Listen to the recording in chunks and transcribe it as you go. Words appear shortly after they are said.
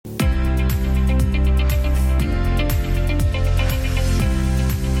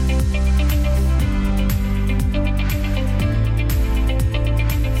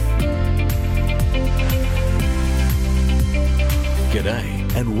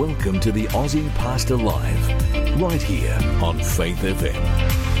Welcome to the Aussie Pastor Live, right here on Faith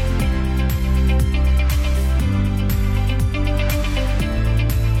FM.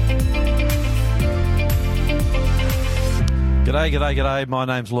 G'day. My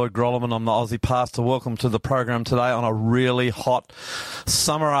name's Lloyd Grolleman. I'm the Aussie Pastor. Welcome to the program today on a really hot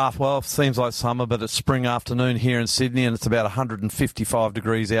summer well, it seems like summer, but it's spring afternoon here in Sydney and it's about 155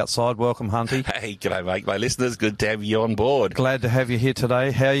 degrees outside. Welcome, Hunty. Hey, g'day, mate. My listeners, good to have you on board. Glad to have you here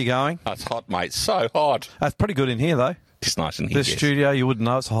today. How are you going? Oh, it's hot, mate. So hot. It's pretty good in here, though. It's nice in here. This studio, you wouldn't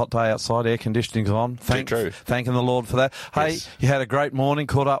know, it's a hot day outside, air conditioning's on. True. Thanking the Lord for that. Hey, yes. You had a great morning,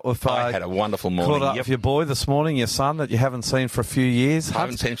 caught up with... I had a wonderful morning. Caught up with your boy this morning, your son, that you haven't seen for a few years. I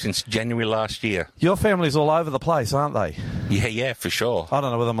haven't seen him since January last year. Your family's all over the place, aren't they? Yeah, for sure. I don't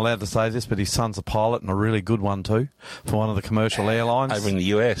know whether I'm allowed to say this, but his son's a pilot and a really good one too, for one of the commercial airlines. Over in the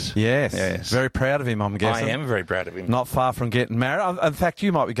US. Yes. Very proud of him, I'm guessing. I am very proud of him. Not far from getting married. In fact,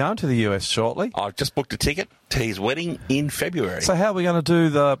 you might be going to the US shortly. I've just booked a ticket to his wedding in February. So how are we going to do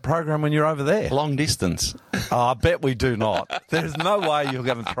the program when you're over there? Long distance. Oh, I bet we do not. There's no way you're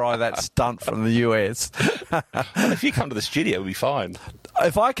going to try that stunt from the US. Well, if you come to the studio, we'll be fine.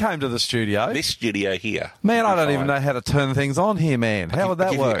 If I came to the studio... This studio here. Man, I don't even know how to turn things on here, man. How would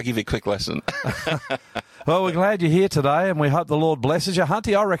that work? I'll give you a quick lesson. Well, we're glad you're here today, and we hope the Lord blesses you.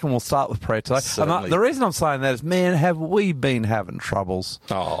 Hunty, I reckon we'll start with prayer today. And the reason I'm saying that is, man, have we been having troubles?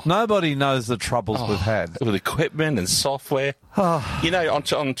 Oh. Nobody knows the troubles we've had. With equipment and software. Oh. You know, on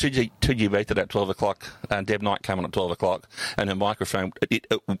 2GB today at 12 o'clock, Deb Knight came on at 12 o'clock, and her microphone, it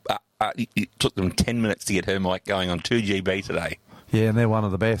took them 10 minutes to get her mic going on 2GB today. Yeah, and they're one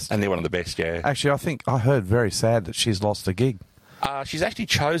of the best. Yeah. Actually, I think I heard very sad that she's lost a gig. She's actually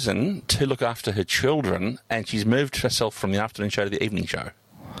chosen to look after her children, and she's moved herself from the afternoon show to the evening show.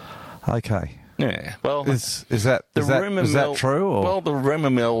 Okay. Yeah. Well, is that true? Or? Well, the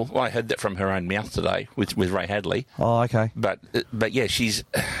rumour mill. Well, I heard that from her own mouth today with Ray Hadley. Oh, okay. But yeah, she's.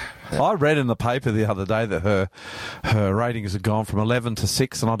 I read in the paper the other day that her ratings had gone from 11 to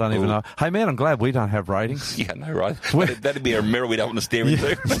 6, and I don't even know. Hey, man, I'm glad we don't have ratings. Yeah, no, right. That'd be a mirror we don't want to stare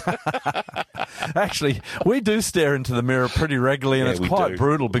into. Actually, we do stare into the mirror pretty regularly, and it's quite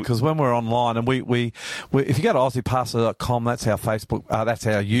brutal because when we're online, and we if you go to AussiePastor.com, that's our Facebook, that's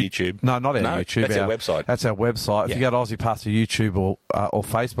our YouTube. No, not our YouTube. That's our website. That's our website. Yeah. If you go to AussiePastor YouTube or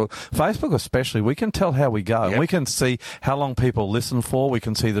Facebook especially, we can tell how we go. Yep. And we can see how long people listen for. We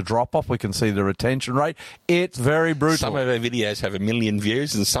can see the drop-off. We can see the retention rate. It's very brutal. Some of our videos have 1 million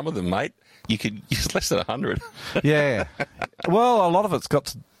views, and some of them, mate, you could use less than 100. Yeah. Well, a lot of it's got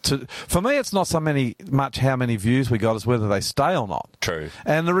to... For me, it's not much how many views we got, as whether they stay or not. True.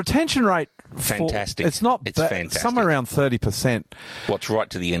 And the retention rate... Fantastic. It's fantastic. Somewhere around 30%. What's right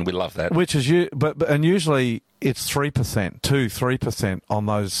to the end. We love that. Which is and usually it's 3% on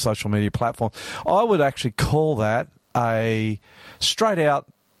those social media platforms. I would actually call that a straight out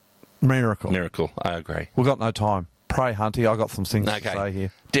miracle. I agree. We've got no time. Pray, Hunty. I've got some things to say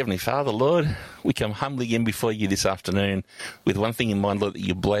here. Heavenly Father, Lord, we come humbly again before you this afternoon with one thing in mind, Lord, that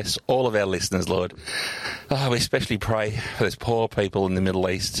you bless all of our listeners, Lord. We especially pray for those poor people in the Middle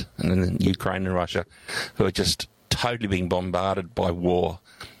East and in Ukraine and Russia who are just totally being bombarded by war.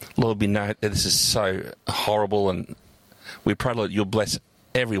 Lord, we know that this is so horrible, and we pray, Lord, you'll bless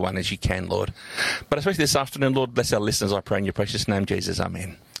everyone as you can, Lord. But especially this afternoon, Lord, bless our listeners, I pray in your precious name, Jesus.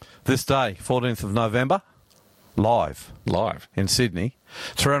 Amen. This day, 14th of November, live in Sydney,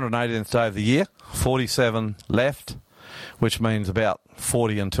 318th day of the year, 47 left, which means about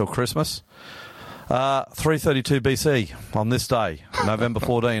 40 until Christmas. 332 BC on this day, November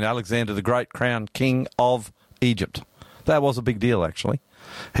 14, Alexander the Great crowned king of Egypt. That was a big deal, actually.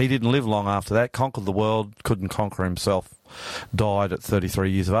 He didn't live long after that, conquered the world, couldn't conquer himself, died at 33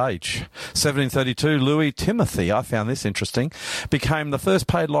 years of age. 1732, Louis Timothy, I found this interesting, became the first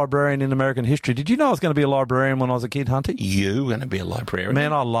paid librarian in American history. Did you know I was going to be a librarian when I was a kid, Hunty? You were going to be a librarian?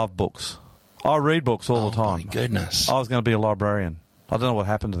 Man, I love books. I read books all the time. Oh, my goodness. I was going to be a librarian. I don't know what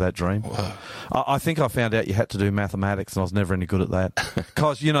happened to that dream. Whoa. I think I found out you had to do mathematics, and I was never any good at that.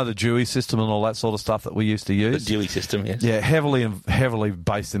 Because, you know, the Dewey system and all that sort of stuff that we used to use. The Dewey system, yes. Yeah, heavily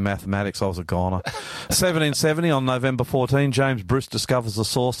based in mathematics. I was a goner. 1770, on November 14, James Bruce discovers the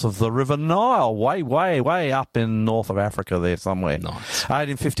source of the River Nile, way up in north of Africa there somewhere. Nice.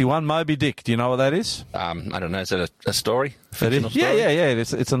 1851, Moby Dick. Do you know what that is? I don't know. Is that a story? It is. Yeah.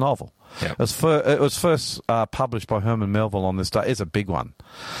 It's a novel. Yep. It was first published by Herman Melville on this day. It's a big one.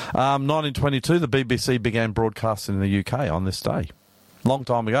 1922, the BBC began broadcasting in the UK on this day. Long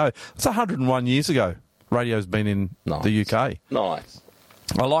time ago. It's 101 years ago. Radio's been in the UK. Nice.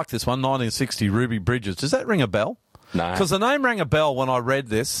 I like this one, 1960, Ruby Bridges. Does that ring a bell? No. Because the name rang a bell when I read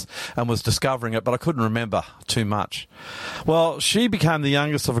this and was discovering it, but I couldn't remember too much. Well, she became the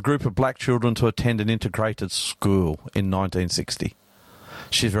youngest of a group of black children to attend an integrated school in 1960.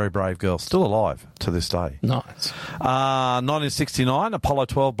 She's a very brave girl, still alive to this day. Nice. 1969, Apollo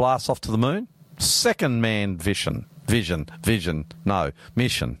 12 blasts off to the moon. Second manned mission. Mission.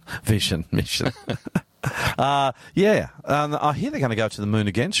 I hear they're going to go to the moon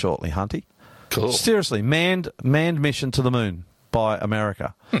again shortly, Hunty. Cool. Seriously, manned mission to the moon by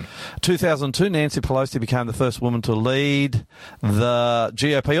America. 2002, Nancy Pelosi became the first woman to lead the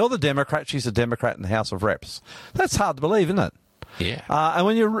GOP or the Democrat. She's a Democrat in the House of Reps. That's hard to believe, isn't it? Yeah. And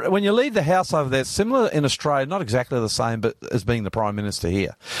when you lead the House over there, it's similar in Australia, not exactly the same, but as being the Prime Minister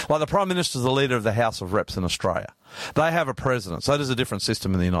here. Like the Prime Minister is the leader of the House of Reps in Australia. They have a president, so there's a different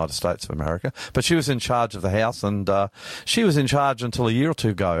system in the United States of America. But she was in charge of the House, and she was in charge until a year or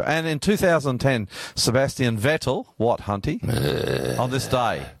two ago. And in 2010, Sebastian Vettel, what, Hunty, on this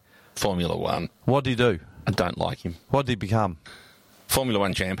day? Formula One. What did he do? I don't like him. What did he become? Formula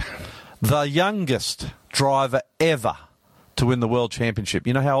One champ. The youngest driver ever to win the World Championship.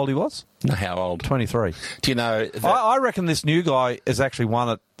 You know how old he was? No, how old? 23. Do you know... That... I reckon this new guy has actually won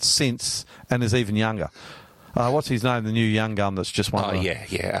it since and is even younger. What's his name? The new young gun that's just won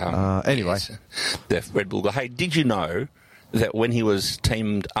it. Yeah. Anyway. Yes. The Red Bull guy. Hey, did you know that when he was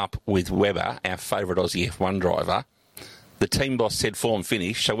teamed up with Webber, our favourite Aussie F1 driver, the team boss said form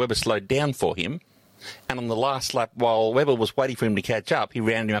finished, so Webber slowed down for him, and on the last lap, while Webber was waiting for him to catch up, he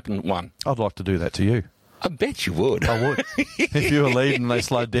rounded him up and won. I'd like to do that to you. I bet you would. I would. If you were leading and they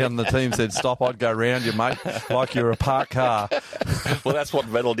slowed down and the team said, stop, I'd go round you, mate, like you're a parked car. Well, that's what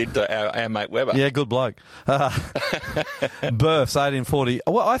Vettel did to our mate Webber. Yeah, good bloke. Births, 1840.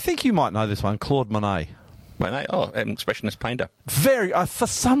 Well, I think you might know this one, Claude Monet. Monet? Oh, an expressionist painter. For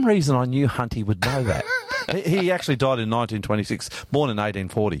some reason, I knew Hunty would know that. He actually died in 1926, born in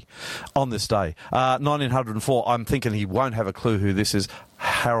 1840, on this day. 1904, I'm thinking he won't have a clue who this is,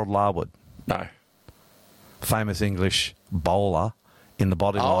 Harold Larwood. No. Famous English bowler in the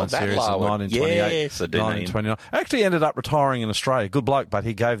Bodyline series of 1928, yes, 1929. Actually ended up retiring in Australia. Good bloke, but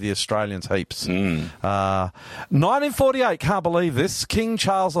he gave the Australians heaps. 1948, can't believe this. King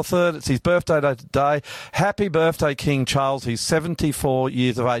Charles III, it's his birthday today. Happy birthday, King Charles. He's 74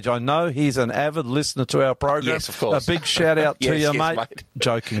 years of age. I know he's an avid listener to our program. Yes, of course. A big shout out to you, yes, mate.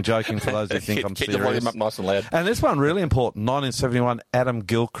 Joking for those who think I'm Keep serious. the volume up nice and loud. And this one, really important, 1971, Adam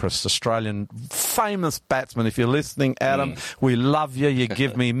Gilchrist, Australian famous batsman. If you're listening, Adam, we love you. You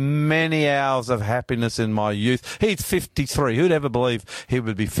give me many hours of happiness in my youth. He's 53. Who'd ever believe he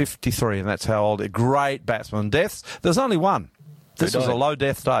would be 53, and that's how old. Great batsman. Deaths, there's only one. This was a low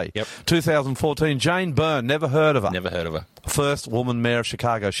death day. Yep. 2014, Jane Byrne, never heard of her. Never heard of her. First woman mayor of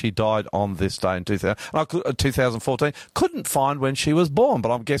Chicago. She died on this day in 2014. Couldn't find when she was born,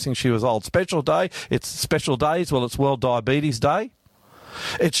 but I'm guessing she was old. Special day. It's special days. Well, it's World Diabetes Day.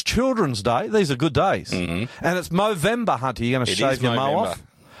 It's Children's Day. These are good days. And it's Movember, Hunter. You're going to shave your mow off?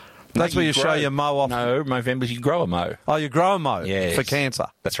 That's where you show your mow off. No, Movember's you grow a mow. Oh, you grow a mow for cancer.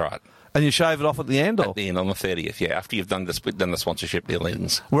 That's right. And you shave it off at the end? At the end, on the 30th, yeah, after you've done the sponsorship deal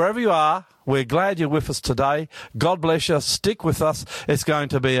ends. Wherever you are, we're glad you're with us today. God bless you. Stick with us. It's going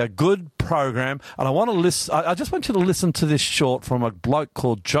to be a good program. And I just want you to listen to this short from a bloke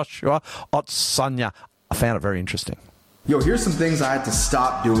called Joshua Otsunya. I found it very interesting. Yo, here's some things I had to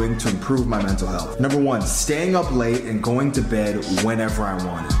stop doing to improve my mental health. Number 1, staying up late and going to bed whenever I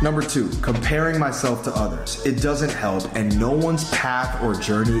wanted. Number 2, comparing myself to others. It doesn't help, and no one's path or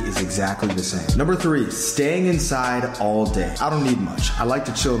journey is exactly the same. Number 3, staying inside all day. I don't need much. I like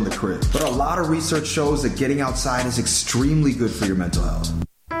to chill in the crib. But a lot of research shows that getting outside is extremely good for your mental health.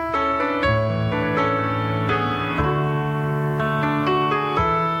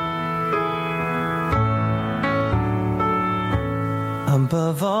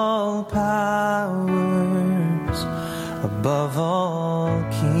 Above all powers, above all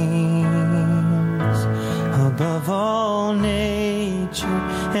kings, above all nature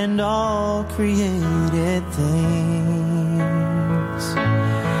and all created things,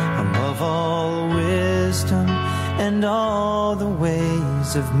 above all wisdom and all the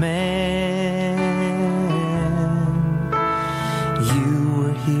ways of man, you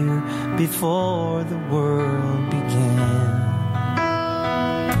were here before the world began.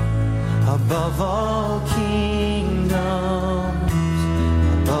 Above all kingdoms,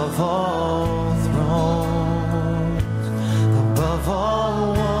 above all thrones, above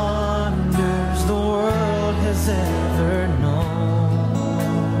all wonders the world has ever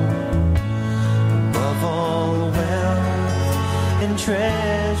known, above all wealth and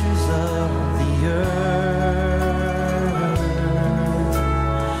treasures of the earth,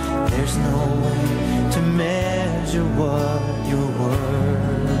 measure what you're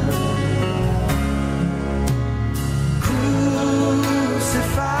worth. Crucified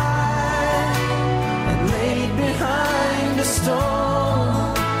and laid behind a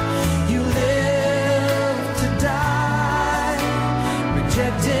stone, you live to die,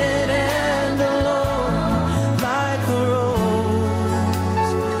 rejected and alone, like a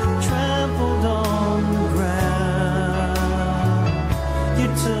rose trampled on the ground. You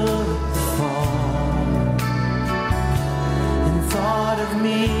took the fall and thought of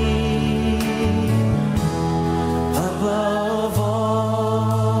me above all.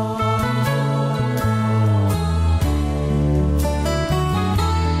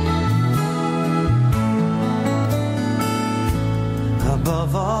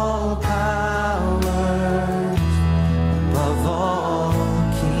 Above all powers, above all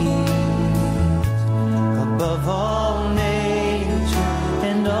kings, above all nature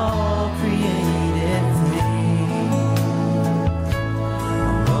and all created things,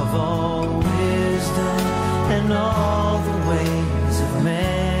 above all wisdom and all the ways of man.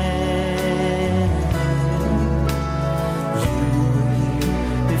 You were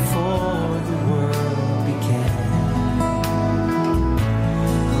here before the world began.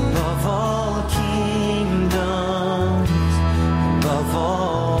 Above all kingdoms, above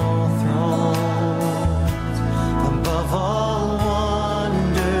all thrones, above all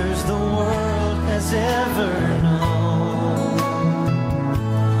wonders the world has ever known,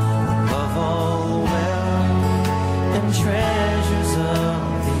 above all wealth and treasures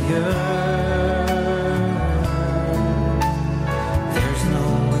of the earth, there's no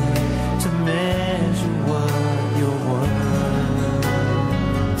way to measure what you're worth.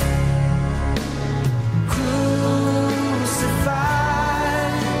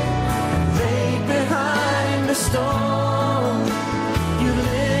 Crucified, laid behind a stone, you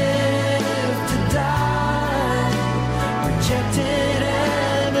live to die, rejected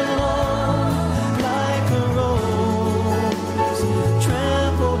and alone, like a rose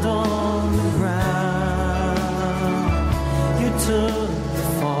trampled on the ground. You took the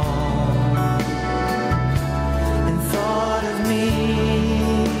fall and thought of me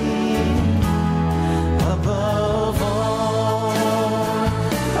above all.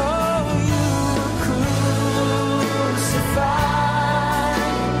 Oh, you were crucified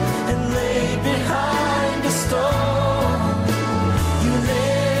and laid behind a stone. You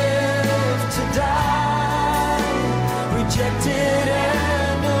lived to die, rejected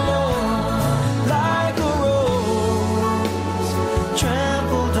and alone, like a rose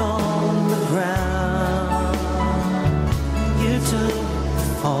trampled on the ground. You took the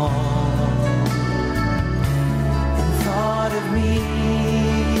fall and thought of me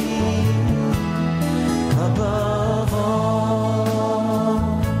above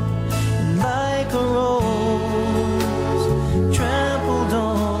all, like a rose trampled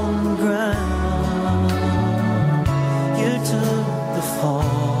on the ground. You took the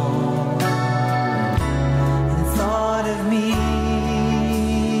fall and thought of me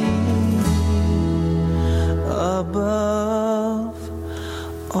above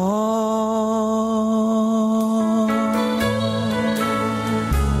all.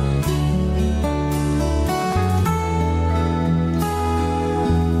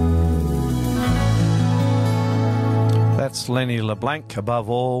 That's Lenny LeBlanc, Above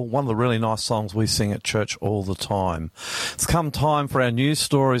All, one of the really nice songs we sing at church all the time. It's come time for our news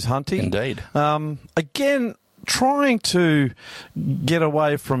stories, Hunty. Indeed. Again, trying to get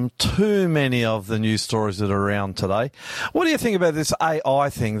away from too many of the news stories that are around today. What do you think about this AI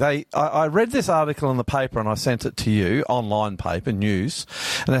thing? I read this article in the paper and I sent it to you, online paper, news,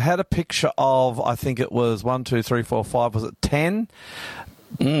 and it had a picture of, I think it was 1, 2, 3, 4, 5, was it 10?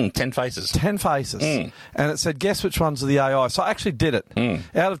 10 faces. 10 faces. And it said, guess which ones are the AI. So I actually did it.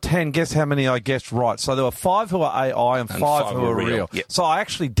 Out of 10, guess how many I guessed right. So there were 5 who are AI and 5 who are real. Yep. So I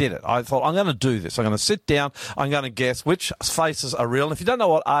actually did it. I thought, I'm going to do this. I'm going to sit down. I'm going to guess which faces are real. And if you don't know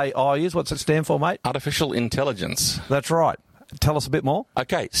what AI is, what's it stand for, mate? Artificial intelligence. That's right. Tell us a bit more.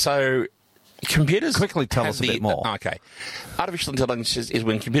 Okay, so computers... Quickly tell us a bit more. Okay. Artificial intelligence is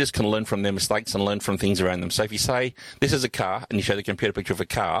when computers can learn from their mistakes and learn from things around them. So if you say, this is a car, and you show the computer a picture of a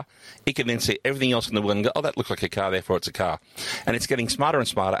car, it can then see everything else in the world and go, oh, that looks like a car, therefore it's a car. And it's getting smarter and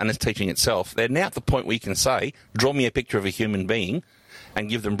smarter, and it's teaching itself. They're now at the point where you can say, draw me a picture of a human being, and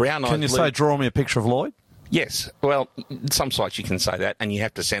give them brown eyes. Can you say, draw me a picture of Lloyd? Yes. Well, some sites you can say that, and you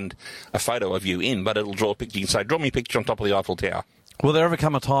have to send a photo of you in, but it'll draw a picture. You can say, draw me a picture on top of the Eiffel Tower. Will there ever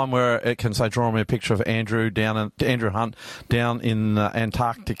come a time where it can say, draw me a picture of Andrew Hunt down in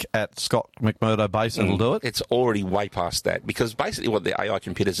Antarctic at Scott McMurdo Base? It'll do it? It's already way past that, because basically what the AI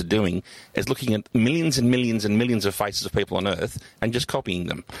computers are doing is looking at millions and millions and millions of faces of people on Earth and just copying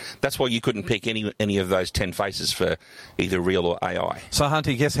them. That's why you couldn't pick any of those 10 faces for either real or AI. So,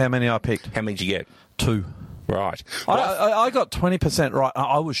 Hunty, guess how many I picked? How many did you get? 2. Right. I got 20% right.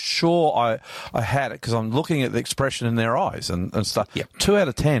 I was sure I had it because I'm looking at the expression in their eyes and stuff. Yep. 2 out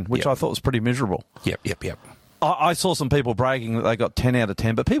of 10, which Yep. I thought was pretty miserable. Yep. I saw some people bragging that they got 10 out of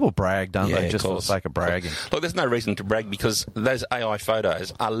 10, but people brag, don't they, just for the sake of bragging? Look, there's no reason to brag because those AI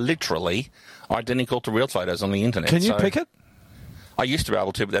photos are literally identical to real photos on the internet. Can you pick it? I used to be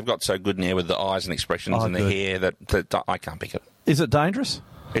able to, but they've got so good now with the eyes and expressions and the hair that I can't pick it. Is it dangerous?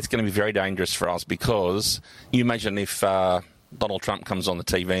 It's going to be very dangerous for us because you imagine if Donald Trump comes on the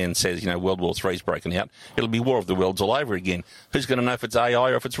TV and says, World War III's broken out, it'll be War of the Worlds all over again. Who's going to know if it's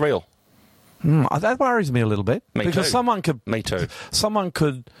AI or if it's real? That worries me a little bit. Me because too. someone could. Me too. Someone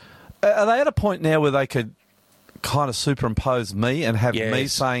could. Are they at a point now where they could kind of superimpose me and have me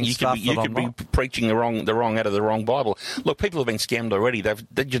saying stuff that I'm not? You could be preaching the wrong out of the wrong Bible. Look, people have been scammed already. They've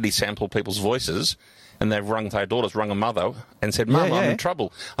digitally sampled people's voices. And they've rung their daughters, rung a mother, and said, Mum, I'm in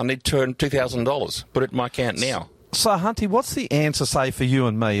trouble. I need to earn $2,000. Put it in my account now. So, Hunty, what's the answer, say, for you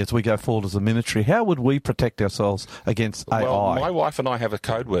and me as we go forward as a military? How would we protect ourselves against AI? Well, my wife and I have a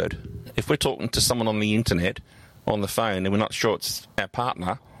code word. If we're talking to someone on the internet, on the phone, and we're not sure it's our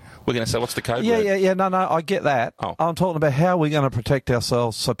partner, we're going to say, what's the code word? Yeah, no, I get that. Oh. I'm talking about how we're going to protect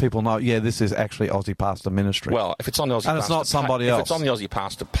ourselves so people know, this is actually Aussie Pastor Ministry. Well, if it's on the Aussie Pastor... And it's not somebody else. If it's on the Aussie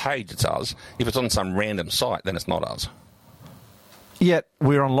Pastor page, it's us. If it's on some random site, then it's not us. Yet,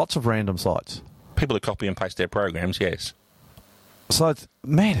 we're on lots of random sites. People who copy and paste their programs, yes. So, it's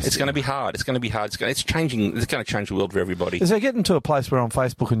going to be hard. It's going to be hard. It's changing. It's going to change the world for everybody. Is there getting to a place where on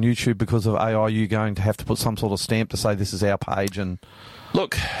Facebook and YouTube, because of AI, you're going to have to put some sort of stamp to say this is our page and...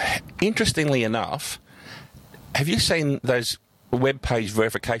 Look, interestingly enough, have you seen those web page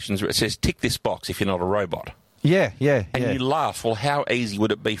verifications where it says, tick this box if you're not a robot? Yeah. And you laugh, well, how easy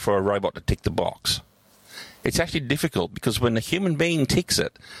would it be for a robot to tick the box? It's actually difficult because when a human being ticks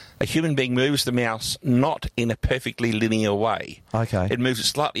it, a human being moves the mouse not in a perfectly linear way. Okay. It moves it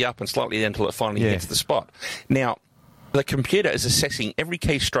slightly up and slightly down until it finally hits the spot. Now, the computer is assessing every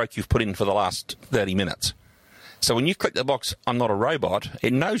keystroke you've put in for the last 30 minutes. So when you click the box, I'm not a robot,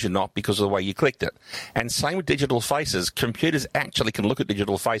 it knows you're not because of the way you clicked it. And same with digital faces. Computers actually can look at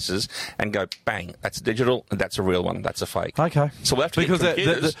digital faces and go, bang, that's digital, and that's a real one, that's a fake. Okay. So we'll have to because get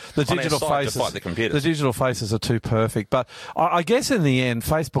computers the on digital our side faces, to fight the computers. The digital faces are too perfect. But I guess in the end,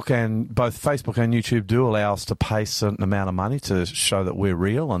 both Facebook and YouTube do allow us to pay a certain amount of money to show that we're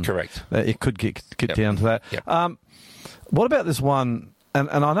real. And correct. It could get down to that. Yep. What about this one? And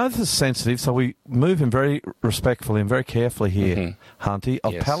I know this is sensitive, so we move in very respectfully and very carefully here, Hunty,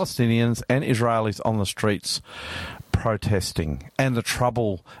 of Palestinians and Israelis on the streets protesting and the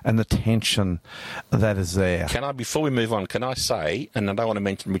trouble and the tension that is there. Before we move on, can I say, and I don't want to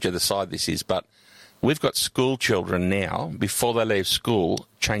mention which other side this is, but we've got school children now, before they leave school,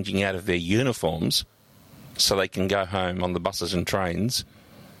 changing out of their uniforms so they can go home on the buses and trains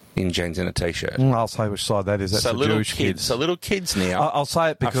in jeans and a T-shirt. I'll say which side that is. That's the Jewish kids. So little kids now I'll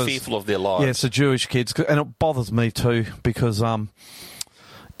say it because are fearful of their lives. Yeah, it's the Jewish kids. And it bothers me too because I'm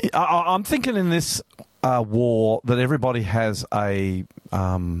thinking in this war that everybody has a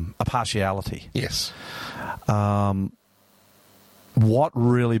partiality. Yes. What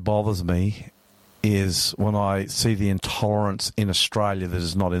really bothers me is when I see the intolerance in Australia that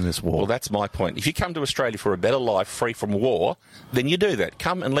is not in this war. Well, that's my point. If you come to Australia for a better life free from war, then you do that.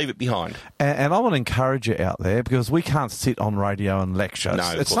 Come and leave it behind. And I want to encourage you out there because we can't sit on radio and lecture.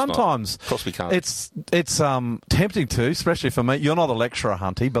 No, it's sometimes not. Of course we can't. It's tempting to, especially for me. You're not a lecturer,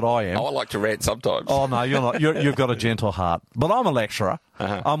 Hunty, but I am. Oh, I like to rant sometimes. Oh, no, you're not. You've got a gentle heart. But I'm a lecturer.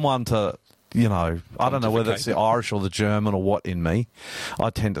 I'm one to... I don't know whether it's the Irish or the German or what in me.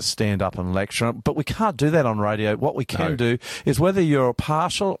 I tend to stand up and lecture. But we can't do that on radio. What we can do is whether you're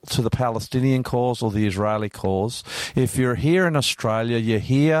partial to the Palestinian cause or the Israeli cause, if you're here in Australia, you're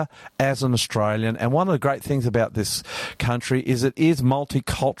here as an Australian. And one of the great things about this country is it is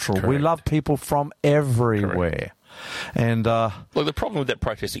multicultural. Correct. We love people from everywhere. Correct. And look, the problem with that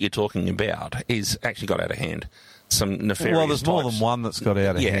protest that you're talking about is actually got out of hand. some nefarious Well, there's more types. than one that's got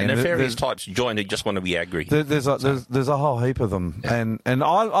out of hand. Nefarious types join who just want to be angry. There's a whole heap of them, and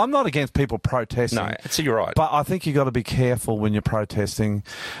I'm not against people protesting. No, you're right. But I think you got to be careful when you're protesting.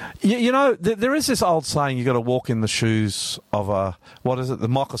 You know, there is this old saying: you got to walk in the shoes of the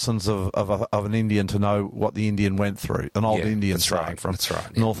moccasins of an Indian to know what the Indian went through. An old Indian saying from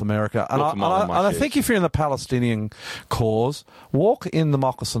North America. And I think if you're in the Palestinian cause, walk in the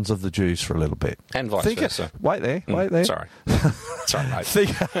moccasins of the Jews for a little bit, and vice versa. Wait there. Sorry, mate.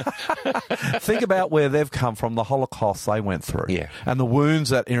 Think about where they've come from, the Holocaust they went through, and the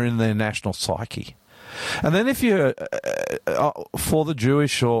wounds that are in their national psyche. And then if you're for the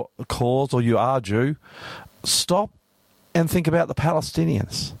Jewish cause, or you are Jew, stop and think about the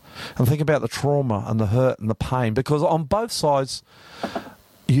Palestinians, and think about the trauma and the hurt and the pain, because on both sides,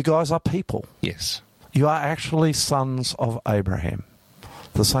 you guys are people. Yes. You are actually sons of Abraham,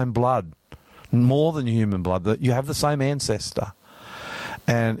 the same blood. More than human blood, that you have the same ancestor.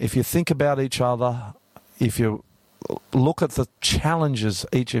 And if you think about each other, if you look at the challenges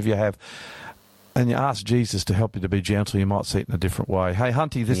each of you have, and you ask Jesus to help you to be gentle, you might see it in a different way. Hey,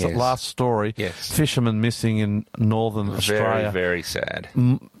 Hunty, this last story, fisherman missing in northern Australia. Very, very sad.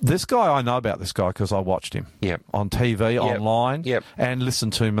 This guy, I know about this guy because I watched him on TV, online, and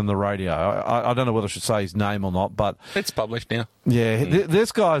listened to him on the radio. I don't know whether I should say his name or not, but... It's published now. Yeah,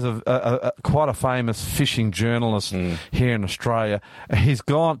 this guy's quite a famous fishing journalist here in Australia. He's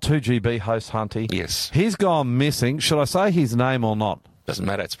gone, 2GB host, Hunty. Yes. He's gone missing. Should I say his name or not? Doesn't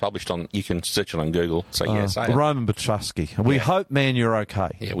matter. It's published on. You can search it on Google. So Roman Bachusky. We hope, man, you're okay.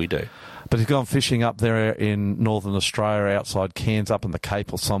 Yeah, we do. But he's gone fishing up there in northern Australia, outside Cairns, up in the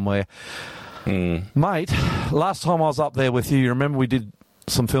Cape or somewhere. Mate, last time I was up there with you, you remember we did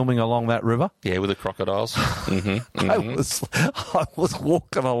some filming along that river? Yeah, with the crocodiles. I was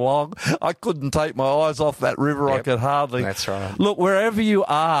walking along. I couldn't take my eyes off that river. I could hardly. That's right. Look, wherever you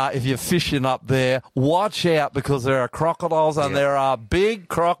are, if you're fishing up there, watch out, because there are crocodiles, and there are big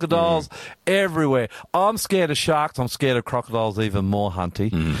crocodiles everywhere. I'm scared of sharks. I'm scared of crocodiles even more,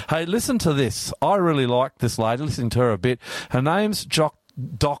 Hunty. Hey, listen to this. I really like this lady. Listening to her a bit. Her name's Doctor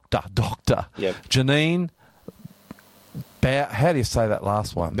Janine. How do you say that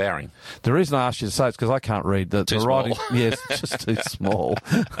last one? Bowring. The reason I asked you to say it's because I can't read the writing. Yes, it's just too small.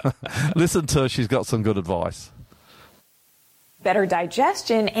 Listen to her. She's got some good advice. Better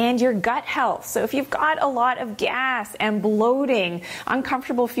digestion and your gut health. So if you've got a lot of gas and bloating,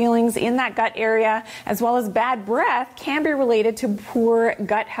 uncomfortable feelings in that gut area, as well as bad breath, can be related to poor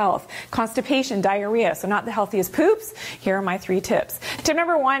gut health. Constipation, diarrhea, so not the healthiest poops. Here are my 3 tips. Tip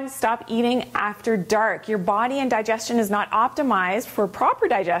number 1, stop eating after dark. Your body and digestion is not optimized for proper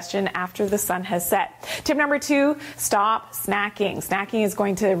digestion after the sun has set. Tip number 2, stop snacking. Snacking is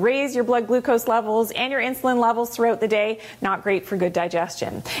going to raise your blood glucose levels and your insulin levels throughout the day. Not great for good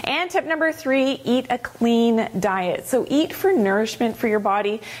digestion. And tip number 3, eat a clean diet. So eat for nourishment for your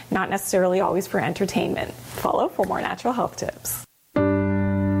body, not necessarily always for entertainment. Follow for more natural health tips.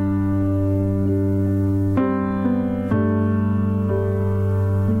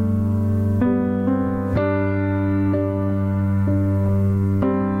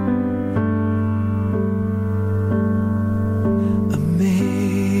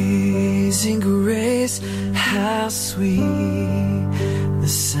 Amazing grace, how sweet the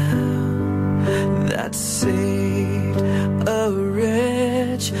sound that saved a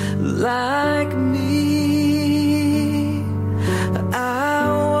wretch like me.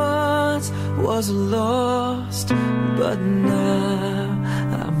 I once was lost, but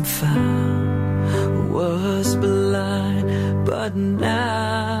now I'm found. Was blind, but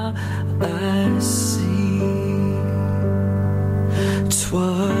now I see.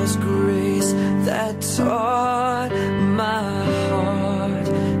 'Twas grace that taught my heart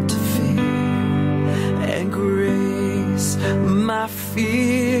to fear, and grace my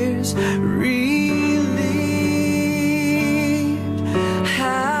fears relieved.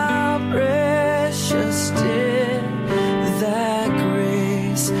 How precious did that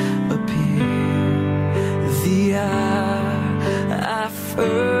grace appear the hour I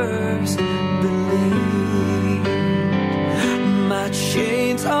first believed. My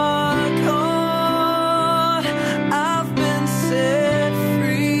chains are gone, I've been set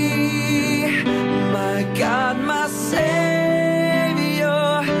free. My God, my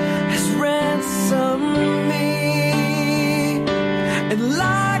Savior has ransomed me. And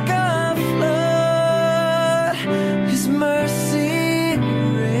like a flood, His mercy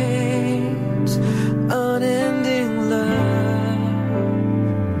reigns, unending love.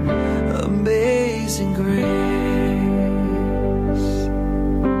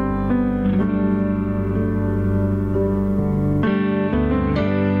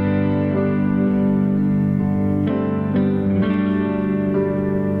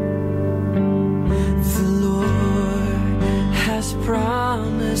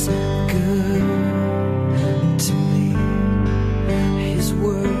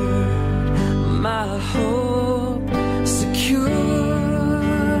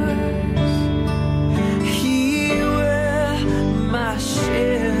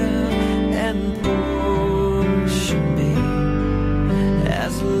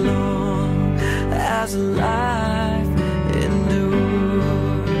 as life endures.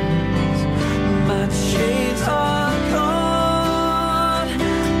 My chains are gone,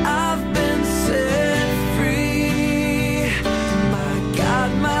 I've been set free. My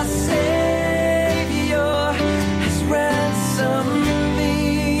God, my Savior has ransomed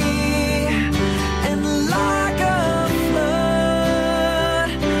me. And like a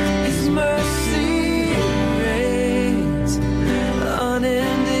flood, His mercy reigns.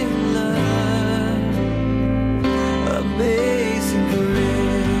 Unending love, amazing grace.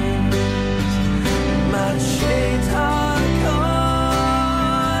 My chains are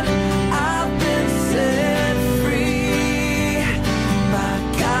gone, I've been set free. My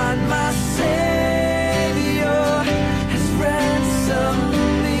God, my Savior has ransomed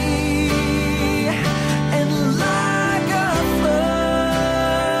me. And like a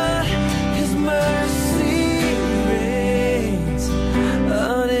flood, His mercy reigns.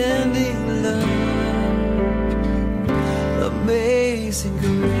 Unending love, amazing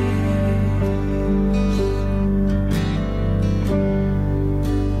grace.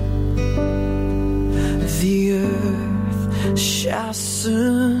 The earth shall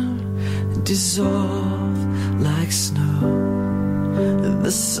soon dissolve like snow.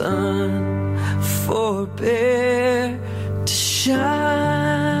 The sun forbear to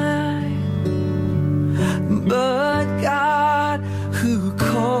shine. But God, who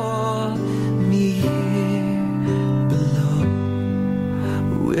called me here below,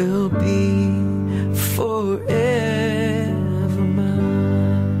 will be forever mine.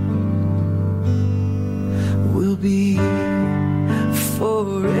 Will be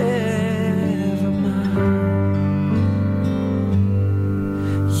forever mine.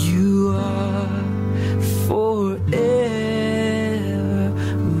 You are forever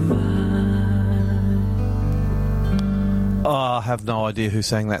mine. Oh, I have no idea who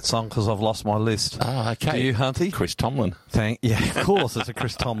sang that song because I've lost my list. Oh, okay. Do you, Hunty? Chris Tomlin. Yeah, of course, it's a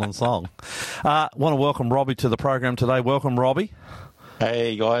Chris Tomlin song. Want to welcome Robbie to the program today. Welcome, Robbie.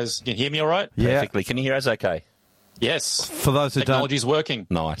 Hey guys, can you hear me all right? Yeah. Perfectly. Can you hear us okay? Yes. For those who Technology's working.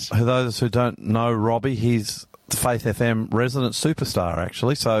 Nice. don't know Robbie, he's the Faith FM resident superstar,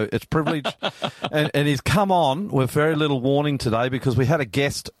 actually. So it's privilege, and he's come on with very little warning today because we had a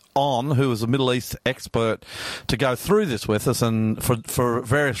guest on who was a Middle East expert to go through this with us, and for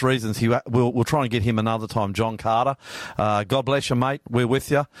various reasons we'll try and get him another time. John Carter, God bless you, mate. We're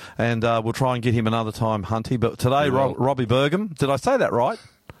with you, and we'll try and get him another time, Hunty. But today, Robbie Bergam, did I say that right?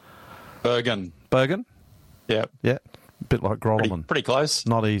 Bergen. Yeah, a bit like Grolleman. Pretty close.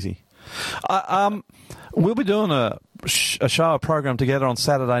 Not easy. We'll be doing a show, a program together on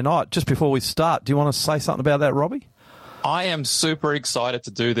Saturday night. Just before we start, do you want to say something about that, Robbie? I am super excited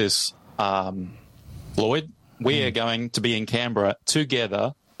to do this, Lloyd. We are going to be in Canberra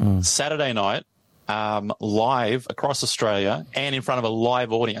together Saturday night, live across Australia and in front of a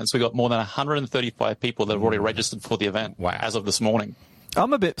live audience. We've got more than 135 people that have already registered for the event as of this morning.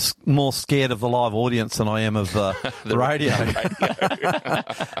 I'm a bit more scared of the live audience than I am of the radio.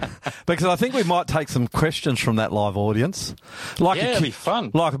 Because I think we might take some questions from that live audience. It'll be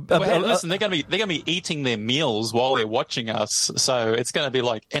fun. Listen, they're going to be eating their meals while they're watching us, so it's going to be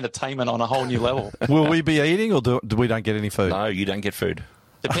like entertainment on a whole new level. Will we be eating, or do we don't get any food? No, you don't get food.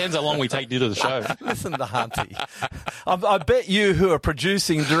 Depends how long we take to do the show. Listen to Hunty. I bet you who are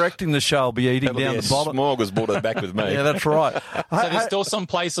producing and directing the show will be eating down the bottom. Smorgasbord back with me. Yeah, that's right. So there's still some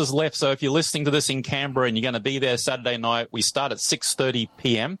places left. So if you're listening to this in Canberra and you're going to be there Saturday night, we start at 6:30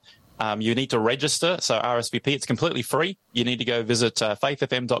 p.m. You need to register. So RSVP, it's completely free. You need to go visit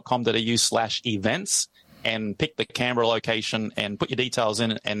faithfm.com.au/events and pick the Canberra location and put your details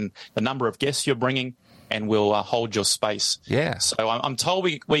in and the number of guests you're bringing, and we'll hold your space. Yeah. So I'm told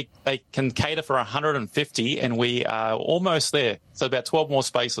they can cater for 150, and we are almost there. So about 12 more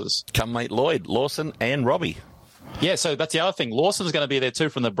spaces. Come meet Lloyd, Lawson, and Robbie. Yeah, so that's the other thing. Lawson's going to be there too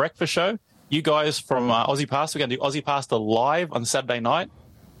from the breakfast show. You guys from Aussie Pastor, we're going to do Aussie Pastor live on Saturday night.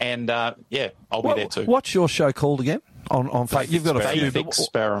 And, I'll be there too. What's your show called again? On Faith, you've got a few. Faith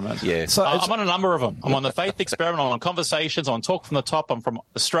Experiment. Yeah. So I'm on a number of them. I'm on the Faith Experiment. I'm on Conversations. I'm on Talk from the Top. I'm from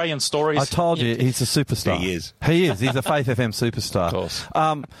Australian Stories. I told you, he's a superstar. He is. He's a Faith FM superstar. Of course.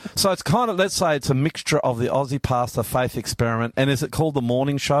 So it's kind of, let's say it's a mixture of the Aussie Pastor Faith Experiment, and is it called the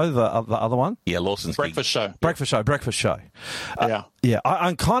morning show, the other one? Yeah, Lawson's Breakfast show. Breakfast show. Yeah.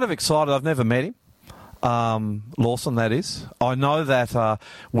 I'm kind of excited. I've never met him. Lawson, that is. I know that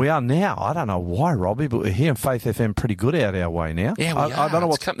we are now, I don't know why, Robbie, but we're here in Faith FM pretty good out our way now. Yeah, we are. I don't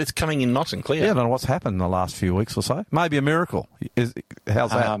know it's coming in nice and clear. Yeah, I don't know what's happened in the last few weeks or so. Maybe a miracle. How's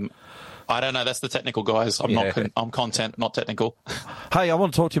that? I don't know. That's the technical guys. I'm content, not technical. Hey, I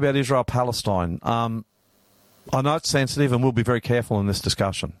want to talk to you about Israel-Palestine. I know it's sensitive, and we'll be very careful in this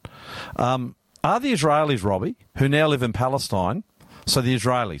discussion. Are the Israelis, Robbie, who now live in Palestine, so the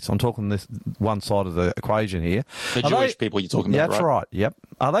Israelis, I'm talking this one side of the equation here. The Jewish people you're talking about, that's right, yep.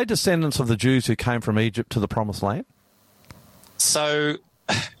 Are they descendants of the Jews who came from Egypt to the Promised Land? So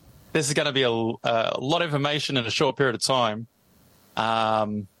this is going to be a lot of information in a short period of time.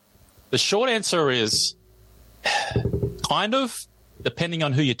 The short answer is kind of, depending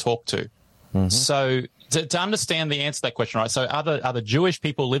on who you talk to. Mm-hmm. So to understand the answer to that question, right? So are the Jewish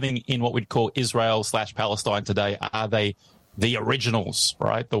people living in what we'd call Israel/Palestine today, are they the originals,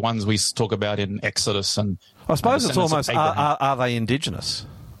 right? The ones we talk about in Exodus and I suppose it's almost are they indigenous?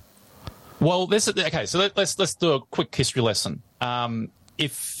 Well, this is okay. So let's do a quick history lesson.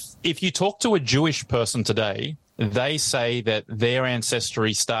 If you talk to a Jewish person today, they say that their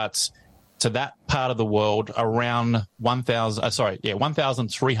ancestry starts to that part of the world around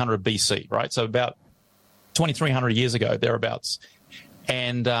 1,300 BC, right? So about 2,300 years ago, thereabouts.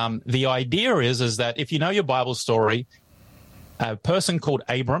 And the idea is that if you know your Bible story, a person called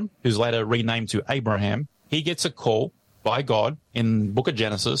Abram, who's later renamed to Abraham, he gets a call by God in the book of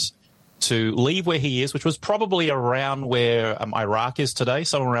Genesis to leave where he is, which was probably around where Iraq is today,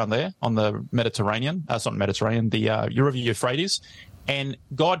 somewhere around there on the Mediterranean. It's not Mediterranean, the River Euphrates. And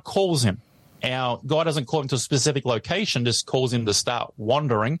God calls him. Now, God doesn't call him to a specific location, just calls him to start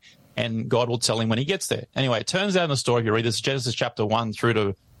wandering, and God will tell him when he gets there. Anyway, it turns out in the story, if you read this, Genesis chapter 1 through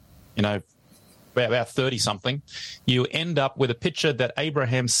to, about 30-something, you end up with a picture that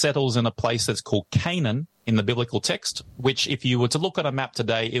Abraham settles in a place that's called Canaan in the biblical text, which if you were to look at a map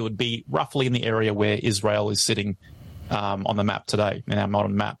today, it would be roughly in the area where Israel is sitting on the map today, in our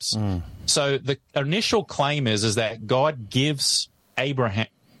modern maps. So the initial claim is that God gives Abraham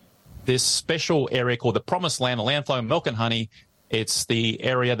this special area called the Promised Land, the land flowing milk and honey. It's the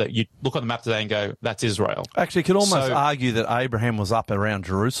area that you look on the map today and go, that's Israel. Actually, you could almost argue that Abraham was up around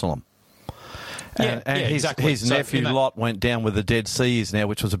Jerusalem. And exactly. His nephew Lot went down where the Dead Sea is now,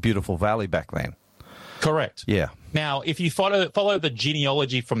 which was a beautiful valley back then. Correct. Yeah. Now, if you follow the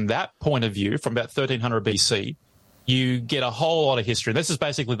genealogy from that point of view, from about 1300 BC, you get a whole lot of history. This is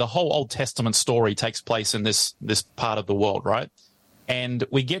basically the whole Old Testament story takes place in this part of the world, right? And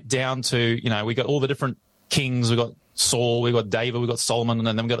we get down to, we got all the different kings. We got Saul, we got David, we got Solomon, and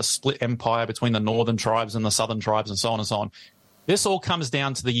then we got a split empire between the northern tribes and the southern tribes, and so on and so on. This all comes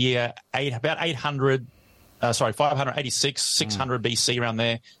down to the year 586, 600 BC, around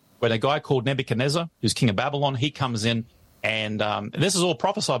there, when a guy called Nebuchadnezzar, who's king of Babylon, he comes in, and this is all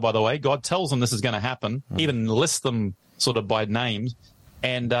prophesied, by the way. God tells them this is going to happen, even lists them sort of by names,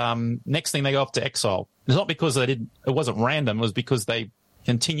 and next thing they go off to exile. It's not because it wasn't random, it was because they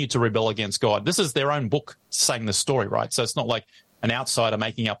continued to rebel against God. This is their own book saying the story, right? So it's not like an outsider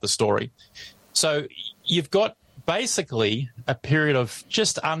making up the story. So you've got basically a period of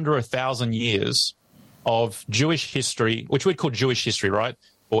just under 1,000 years of Jewish history, which we'd call Jewish history, right?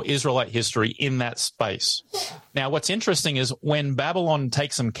 Or Israelite history in that space. Now, what's interesting is when Babylon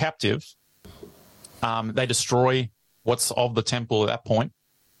takes them captive, they destroy what's of the temple at that point,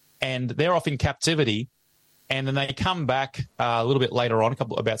 and they're off in captivity, and then they come back a little bit later on,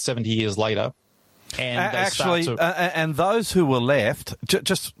 about 70 years later. And and those who were left,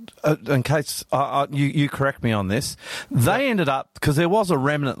 just in case you correct me on this, they ended up, because there was a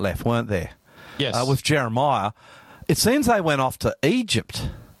remnant left, weren't there? Yes. With Jeremiah, it seems they went off to Egypt.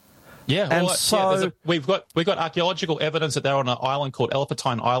 Yeah, and we've got archaeological evidence that they're on an island called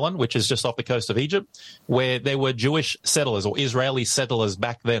Elephantine Island, which is just off the coast of Egypt, where there were Jewish settlers or Israeli settlers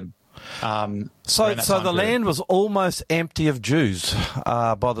back then. So the land was almost empty of Jews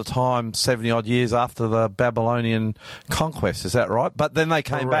by the time 70-odd years after the Babylonian conquest. Is that right? But then they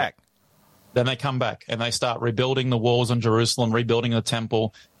came back. Then they come back and they start rebuilding the walls on Jerusalem, rebuilding the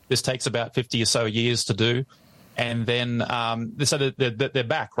temple. This takes about 50 or so years to do. And then so they're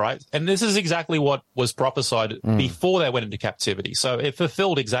back, right? And this is exactly what was prophesied before they went into captivity. So it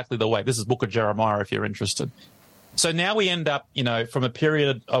fulfilled exactly the way. This is Book of Jeremiah, if you're interested. So now we end up, from a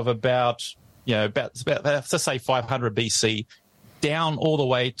period of about let's say 500 BC, down all the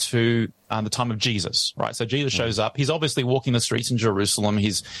way to the time of Jesus, right? So Jesus shows up. He's obviously walking the streets in Jerusalem.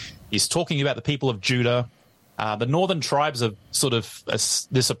 He's talking about the people of Judah. The northern tribes have sort of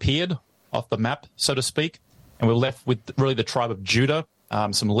disappeared off the map, so to speak, and we're left with really the tribe of Judah,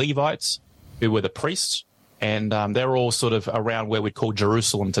 some Levites who were the priests. And they're all sort of around where we'd call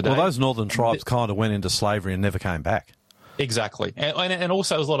Jerusalem today. Well, those northern tribes kind of went into slavery and never came back. Exactly. And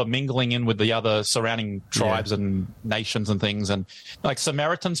also there's a lot of mingling in with the other surrounding tribes and nations and things. And like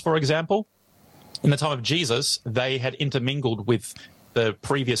Samaritans, for example, in the time of Jesus, they had intermingled with the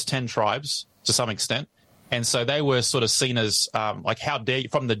previous 10 tribes to some extent. And so they were sort of seen as like, how dare you,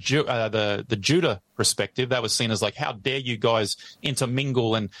 from the Judah perspective, that was seen as like, how dare you guys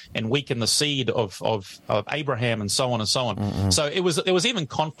intermingle and weaken the seed of Abraham and so on and so on. Mm-hmm. So there was even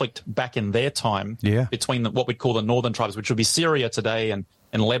conflict back in their time between what we'd call the northern tribes, which would be Syria today and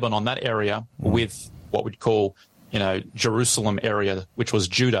Lebanon, that area, with what we'd call, Jerusalem area, which was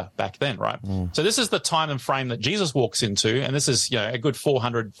Judah back then, right? So this is the time and frame that Jesus walks into, and this is, a good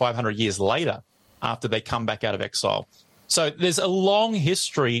 400, 500 years later, after they come back out of exile. So there's a long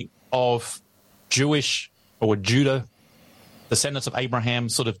history of Jewish or Judah, descendants of Abraham,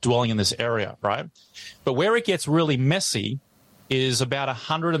 sort of dwelling in this area, right? But where it gets really messy is about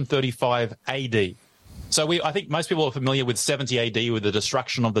 135 AD. So I think most people are familiar with 70 AD, with the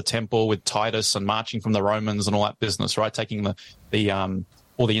destruction of the temple, with Titus and marching from the Romans and all that business, right? Taking all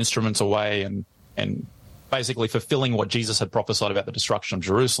the instruments away and basically fulfilling what Jesus had prophesied about the destruction of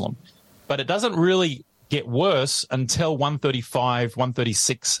Jerusalem. But it doesn't really get worse until 135,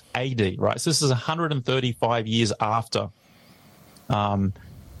 136 AD, right? So this is 135 years after, the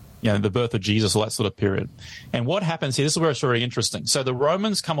birth of Jesus, all that sort of period. And what happens here, this is where it's very interesting. So the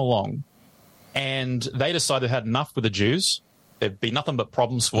Romans come along and they decide they've had enough with the Jews. There'd be nothing but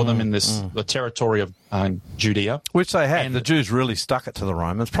problems for them in the territory of Judea. Which they had. And the Jews really stuck it to the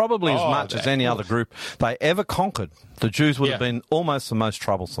Romans, probably as much as any other group they ever conquered. The Jews would have been almost the most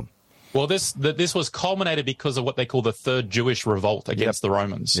troublesome. Well, this was culminated because of what they call the Third Jewish Revolt against the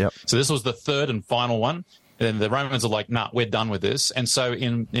Romans. Yep. So this was the third and final one. And the Romans are like, nah, we're done with this. And so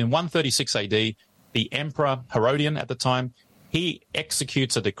in 136 AD, the Emperor Herodian at the time, he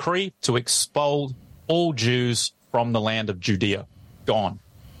executes a decree to expel all Jews from the land of Judea. Gone.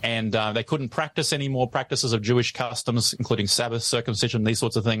 And they couldn't practice any more practices of Jewish customs, including Sabbath, circumcision, these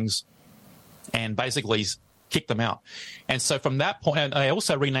sorts of things. And basically kicked them out. And so from that point, and they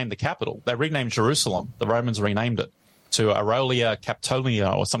also renamed the capital. They renamed Jerusalem. The Romans renamed it to Aurelia Capitolia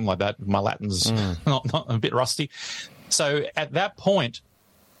or something like that. My Latin's not a bit rusty. So at that point,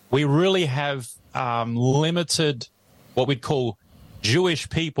 we really have limited what we'd call Jewish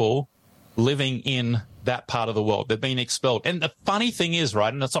people living in that part of the world. They've been expelled. And the funny thing is,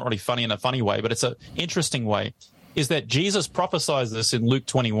 right, and it's not really funny in a funny way, but it's an interesting way, is that Jesus prophesies this in Luke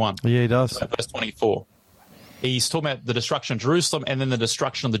 21. Yeah, he does. Verse 24. He's talking about the destruction of Jerusalem and then the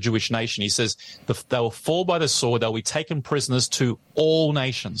destruction of the Jewish nation. He says they will fall by the sword. They'll be taken prisoners to all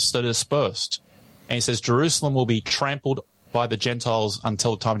nations. They're dispersed. And he says Jerusalem will be trampled by the Gentiles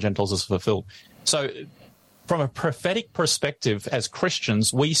until the time of Gentiles is fulfilled. So from a prophetic perspective, as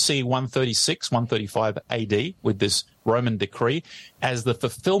Christians, we see 136, 135 AD with this Roman decree as the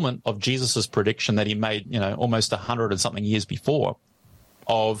fulfillment of Jesus's prediction that he made, almost 100 and something years before,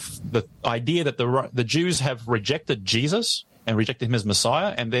 of the idea that the Jews have rejected Jesus and rejected him as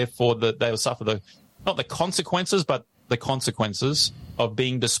Messiah, and therefore they will suffer not the consequences, but the consequences of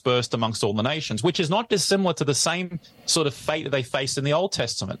being dispersed amongst all the nations, which is not dissimilar to the same sort of fate that they faced in the Old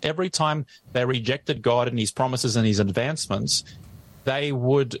Testament. Every time they rejected God and his promises and his advancements, they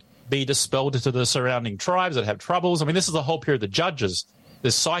would be dispelled into the surrounding tribes that have troubles. I mean, this is the whole period of the Judges.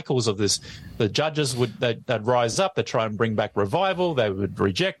 There's cycles of this. The judges they'd rise up, they'd try and bring back revival, they would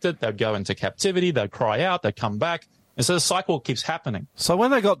reject it, they'd go into captivity, they'd cry out, they'd come back. And so the cycle keeps happening. So when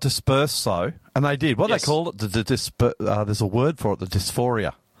they got dispersed, though, and they did, what they call it, there's a word for it, the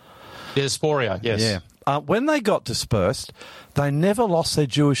dysphoria. Dysphoria, yes. Yeah. When they got dispersed, they never lost their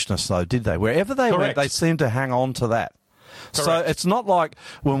Jewishness, though, did they? Wherever they went, they seemed to hang on to that. Correct. So it's not like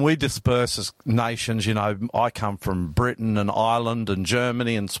when we disperse as nations, I come from Britain and Ireland and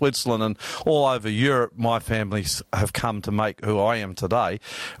Germany and Switzerland and all over Europe. My families have come to make who I am today.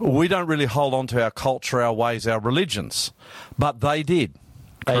 We don't really hold on to our culture, our ways, our religions. But they did.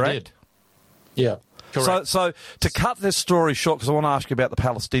 Correct? They did. Yeah. Correct. So to cut this story short, because I want to ask you about the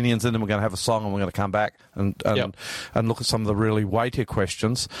Palestinians, and then we're going to have a song and we're going to come back and look at some of the really weightier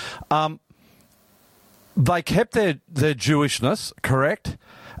questions. They kept their Jewishness, correct?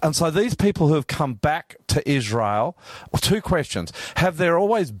 And so these people who have come back to Israel, two questions. Have there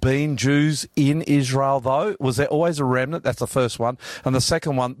always been Jews in Israel, though? Was there always a remnant? That's the first one. And the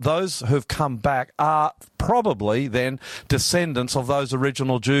second one, those who've come back are probably then descendants of those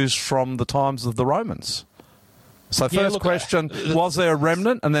original Jews from the times of the Romans. So first question, was there a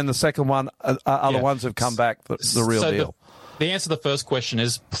remnant? And then the second one, are the ones who've come back the real deal? The answer to the first question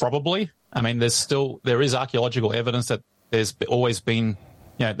is probably. I mean, there is archaeological evidence that there's always been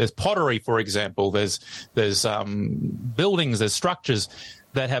there's pottery, for example. There's buildings, there's structures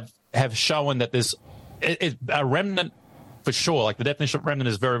that have shown that there's a remnant for sure. Like the definition of remnant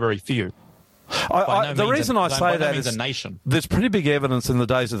is very, very few. The reason I say that is a nation. There's pretty big evidence in the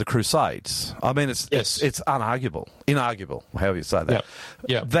days of the Crusades. I mean, it's inarguable, however you say that.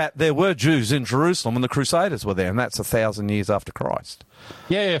 Yeah. That there were Jews in Jerusalem when the Crusaders were there, and that's 1,000 years after Christ.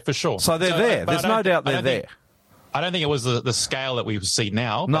 Yeah, for sure. So they're there. There's no doubt they're there. I don't think it was the scale that we see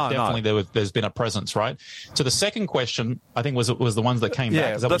now, but definitely there's been a presence, right? So the second question, I think, was the ones that came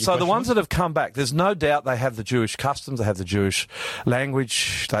back. So the ones that have come back, there's no doubt they have the Jewish customs, they have the Jewish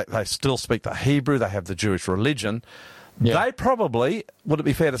language, they still speak the Hebrew, they have the Jewish religion. Yeah. They probably, would it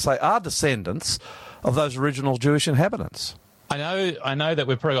be fair to say, are descendants of those original Jewish inhabitants. I know that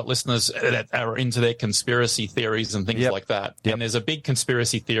we've probably got listeners that are into their conspiracy theories and things like that. Yep. And there's a big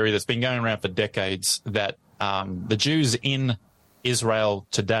conspiracy theory that's been going around for decades that the Jews in Israel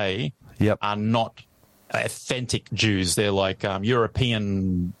today are not authentic Jews. They're like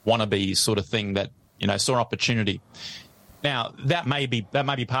European wannabe sort of thing that, saw an opportunity. Now, that may be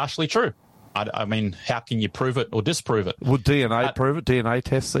partially true. I mean, how can you prove it or disprove it? Would DNA prove it? DNA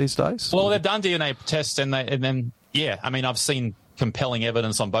tests these days? Well, they've done DNA tests and then, I mean, I've seen compelling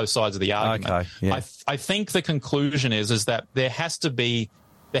evidence on both sides of the argument. Okay, yeah. I think the conclusion is that there has to be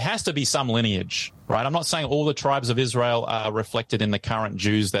some lineage, right? I'm not saying all the tribes of Israel are reflected in the current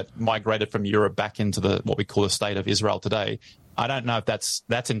Jews that migrated from Europe back into what we call the state of Israel today. I don't know if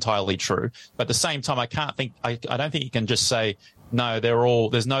that's entirely true, but at the same time, I don't think you can just say, no,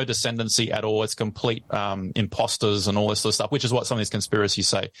 there's no descendancy at all. It's complete imposters and all this sort of stuff, which is what some of these conspiracies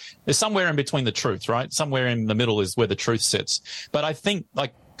say. There's somewhere in between the truth, right? Somewhere in the middle is where the truth sits. But I think,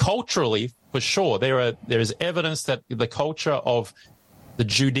 like, culturally, for sure, there is evidence that the culture of the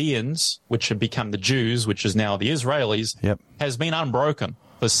Judeans, which have become the Jews, which is now the Israelis, has been unbroken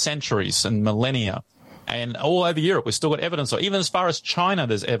for centuries and millennia. And all over Europe, we've still got evidence. Even as far as China,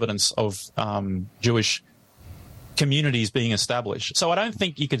 there's evidence of Jewish communities being established. So I don't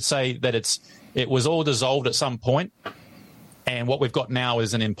think you could say that it was all dissolved at some point, and what we've got now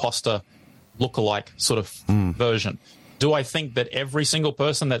is an imposter lookalike sort of version. Do I think that every single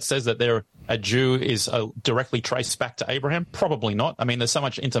person that says that they're a Jew is directly traced back to Abraham? Probably not. I mean, there's so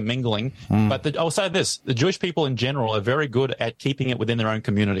much intermingling. But I'll say this, the Jewish people in general are very good at keeping it within their own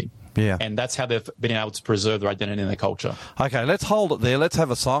community. Yeah. And that's how they've been able to preserve their identity and their culture. Okay, let's hold it there. Let's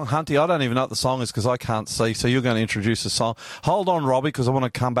have a song. Hunty, I don't even know what the song is because I can't see, so you're going to introduce the song. Hold on, Robbie, because I want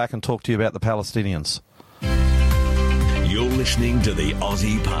to come back and talk to you about the Palestinians. You're listening to the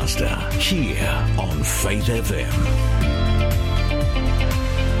Aussie Pastor here on Faith FM.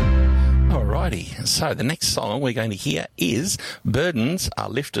 Alrighty, so the next song we're going to hear is Burdens Are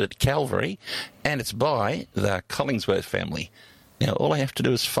Lifted at Calvary, and it's by the Collingsworth family. Now, all I have to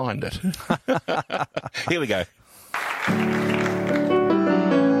do is find it. Here we go.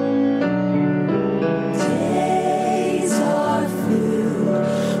 Days are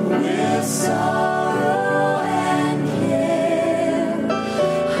filled with sorrow and care.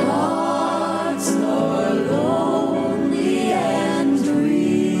 Hearts are lonely and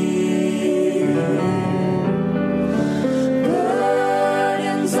dreary.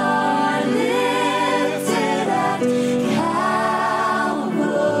 Burdens are lifted at Calvary.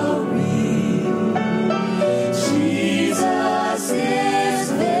 Jesus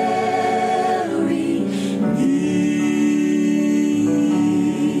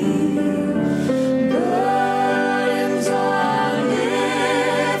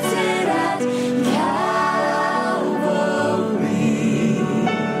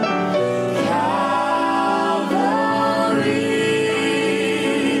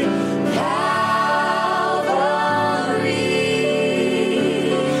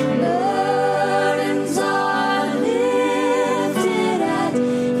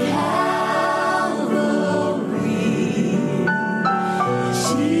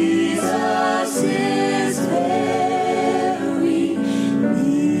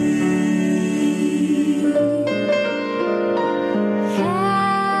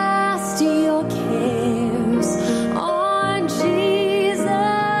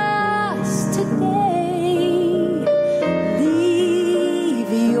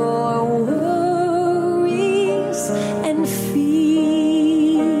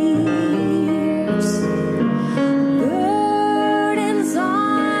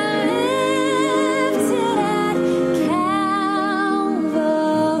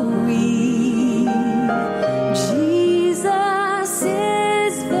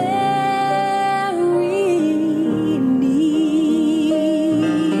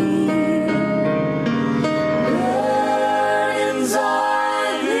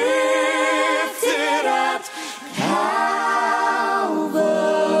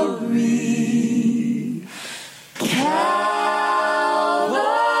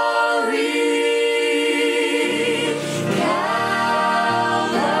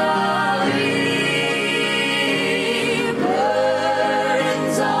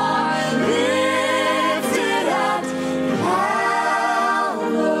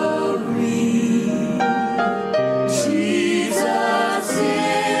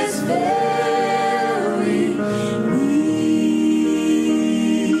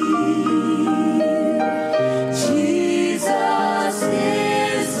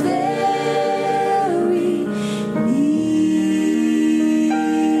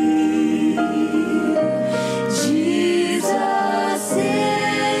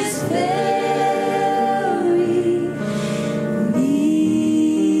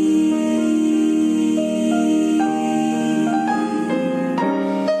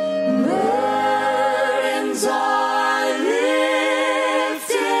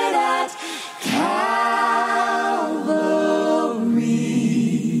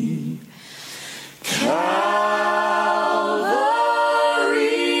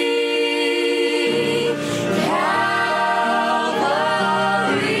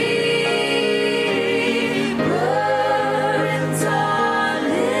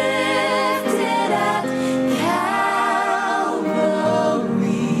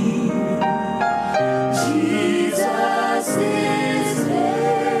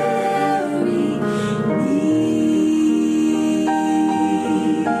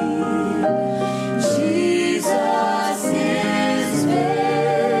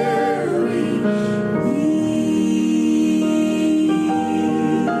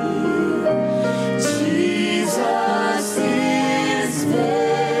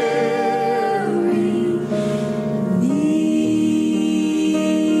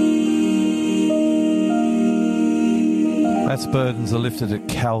Life's burdens are lifted at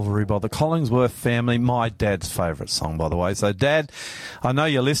Calvary by the Collingsworth family. My dad's favourite song, by the way. So, Dad, I know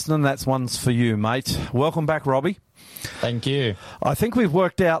you're listening. That's one's for you, mate. Welcome back, Robbie. Thank you. I think we've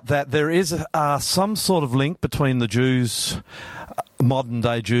worked out that there is some sort of link between the Jews,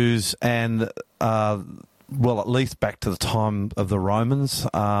 modern-day Jews, and, at least back to the time of the Romans.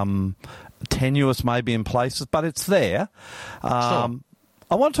 Tenuous maybe in places, but it's there. Sure.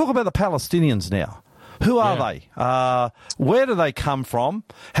 I want to talk about the Palestinians now. Who are they? Where do they come from?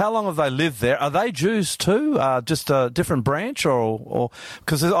 How long have they lived there? Are they Jews too? Just a different branch, or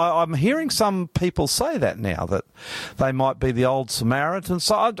because I'm hearing some people say that now, that they might be the old Samaritans.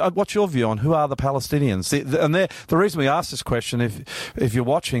 So, what's your view on who are the Palestinians? And the reason we ask this question, if you're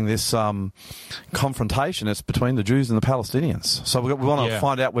watching this confrontation, it's between the Jews and the Palestinians. So we want to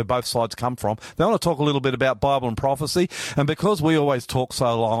find out where both sides come from. They want to talk a little bit about Bible and prophecy, and because we always talk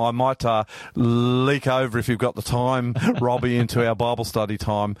so long, I might leak over, if you've got the time, Robbie, into our Bible study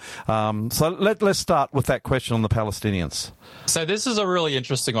time. So let's start with that question on the Palestinians. So this is a really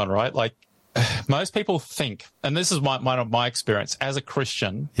interesting one, right? Like, most people think, and this is my experience as a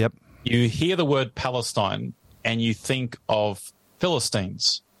Christian. Yep. You hear the word Palestine and you think of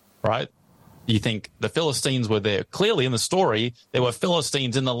Philistines, right? You think the Philistines were there. Clearly, in the story, there were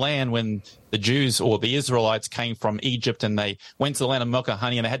Philistines in the land when the Jews or the Israelites came from Egypt, and they went to the land of milk and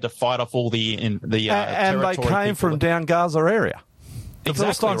honey, and they had to fight off all the and they came from down Gaza area. The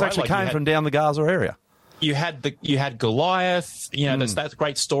Philistines actually came from down the Gaza area. You had Goliath. That's that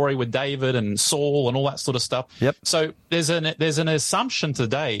great story with David and Saul and all that sort of stuff. Yep. So there's an assumption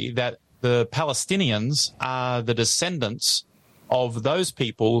today that the Palestinians are the descendants of those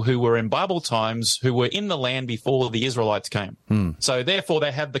people who were in Bible times, who were in the land before the Israelites came. So therefore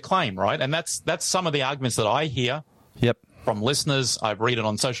they have the claim, right? And that's some of the arguments that I hear from listeners. I've read it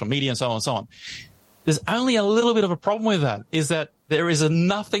on social media and so on and so on. There's only a little bit of a problem with that, is that there is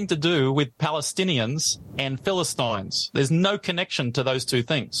nothing to do with Palestinians and Philistines. There's no connection to those two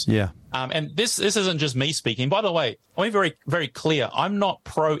things. Yeah. And this isn't just me speaking. By the way, I'll be very, very clear. I'm not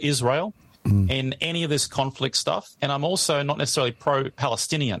pro-Israel in any of this conflict stuff, and I'm also not necessarily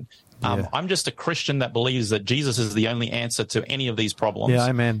pro-Palestinian. I'm just a Christian that believes that Jesus is the only answer to any of these problems. Yeah,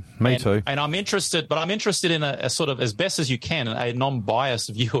 amen. Me too. And I'm interested in a sort of, as best as you can, a non-biased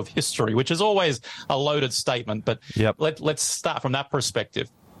view of history, which is always a loaded statement. But let's start from that perspective.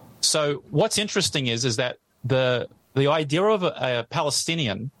 So what's interesting is that the idea of a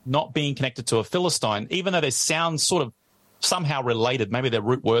Palestinian not being connected to a Philistine, even though they sound sort of somehow related, maybe they're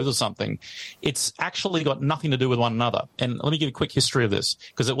root words or something, it's actually got nothing to do with one another. And let me give you a quick history of this,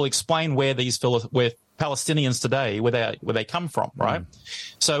 because it will explain where where Palestinians today, where they come from, right?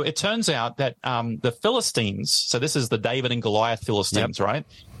 So it turns out that the Philistines, so this is the David and Goliath Philistines, right?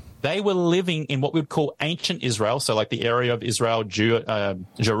 They were living in what we would call ancient Israel, so like the area of Israel,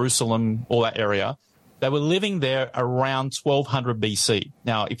 Jerusalem, all that area. They were living there around 1200 BC.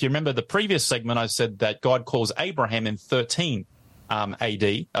 Now, if you remember the previous segment, I said that God calls Abraham in 13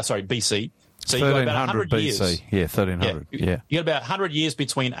 BC. So you got about 100 BC. years. Yeah, 1300. Yeah. You got about 100 years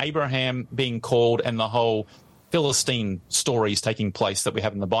between Abraham being called and the whole Philistine stories taking place that we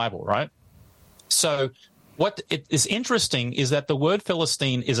have in the Bible, right? So what is interesting is that the word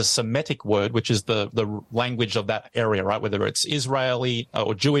Philistine is a Semitic word, which is the language of that area, right? Whether it's Israeli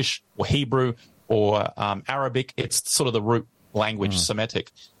or Jewish or Hebrew or Arabic, it's sort of the root language, Semitic.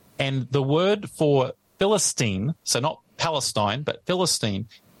 And the word for Philistine, so not Palestine, but Philistine,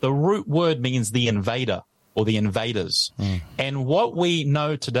 the root word means the invader or the invaders. And what we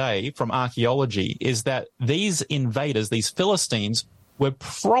know today from archaeology is that these invaders, these Philistines, were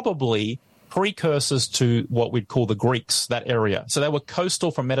probably precursors to what we'd call the Greeks, that area. So they were coastal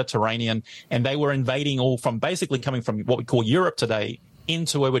from Mediterranean, and they were invading all from basically coming from what we call Europe today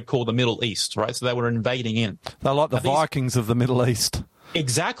into what we'd call the Middle East, right? So they were invading in. They're like the Vikings of the Middle East.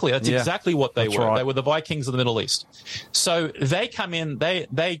 Exactly. That's exactly what they were. Right. They were the Vikings of the Middle East. So they come in,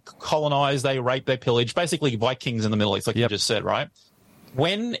 they colonize, they rape, they pillage, basically Vikings in the Middle East, like you just said, right?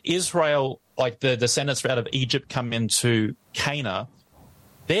 When Israel, like the descendants out of Egypt, come into Canaan,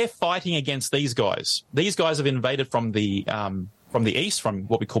 they're fighting against these guys. These guys have invaded from the east, from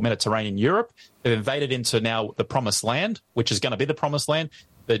what we call Mediterranean Europe. They've invaded into now the Promised Land, which is going to be the Promised Land.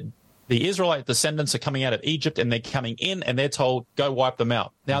 The Israelite descendants are coming out of Egypt, and they're coming in, and they're told, go wipe them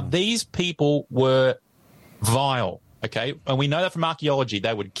out. Now, these people were vile, okay? And we know that from archaeology.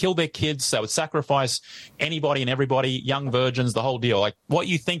 They would kill their kids. They would sacrifice anybody and everybody, young virgins, the whole deal. Like what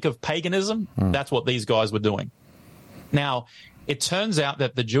you think of paganism, that's what these guys were doing. Now, it turns out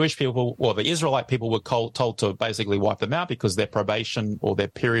that the Jewish people, or the Israelite people, were told to basically wipe them out because their probation or their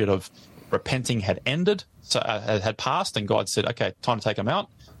period of repenting had ended, so had passed, and God said, "Okay, time to take them out."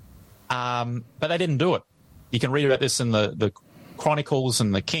 But they didn't do it. You can read about this in the Chronicles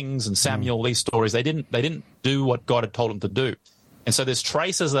and the Kings and Samuel. These stories, they didn't do what God had told them to do, and so there's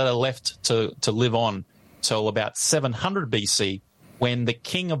traces that are left to live on till about 700 BC, when the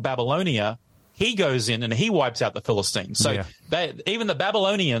king of Babylonia, he goes in and he wipes out the Philistines. So even the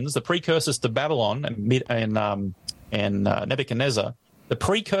Babylonians, the precursors to Babylon and Nebuchadnezzar, the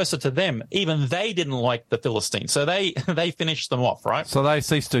precursor to them, even they didn't like the Philistines. So they finished them off, right? So they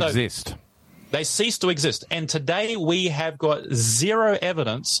ceased to exist. They ceased to exist. And today we have got zero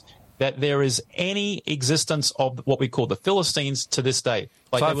evidence that there is any existence of what we call the Philistines to this day.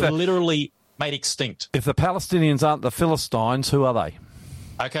 Like, so they were literally made extinct. If the Palestinians aren't the Philistines, who are they?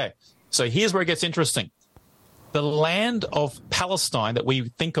 Okay, so here's where it gets interesting. The land of Palestine that we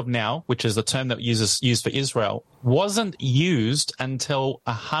think of now, which is the term that used for Israel, wasn't used until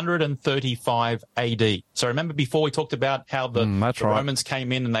 135 AD. So remember before we talked about how the Romans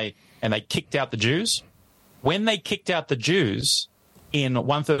came in and they kicked out the Jews? When they kicked out the Jews in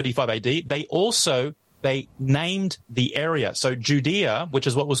 135 AD, they named the area. So Judea, which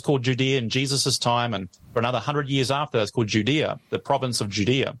is what was called Judea in Jesus' time, and for another 100 years after, that's called Judea, the province of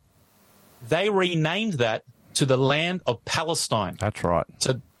Judea. They renamed that to the land of Palestine. That's right.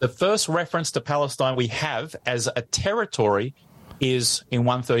 So the first reference to Palestine we have as a territory is in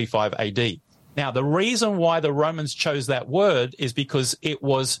 135 AD. Now, the reason why the Romans chose that word is because it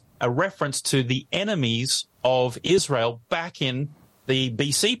was a reference to the enemies of Israel back in the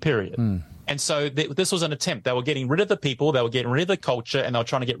BC period. And so this was an attempt. They were getting rid of the people, they were getting rid of the culture, and they were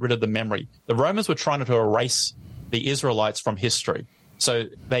trying to get rid of the memory. The Romans were trying to erase the Israelites from history. So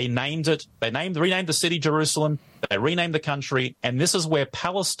they renamed the city Jerusalem, they renamed the country, and this is where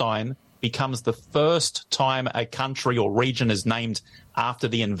Palestine becomes the first time a country or region is named after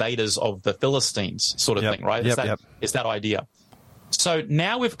the invaders of the Philistines, sort of thing, right? It's that idea. So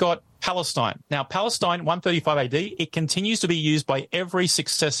now we've got Palestine. Now, Palestine, 135 AD, it continues to be used by every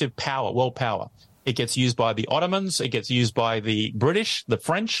successive power, world power. It gets used by the Ottomans, it gets used by the British, the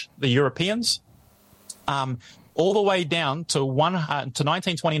French, the Europeans, all the way down to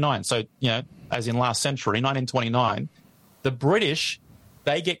 1929. So, as in last century, 1929, the British,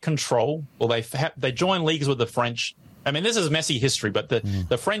 they get control, or they join leagues with the French. I mean, this is messy history, but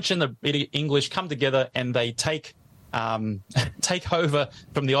the French and the English come together and they take over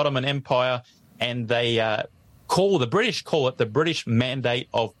from the Ottoman Empire, and they the British call it the British Mandate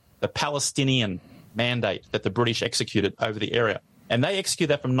of the Palestinian Mandate that the British executed over the area. And they execute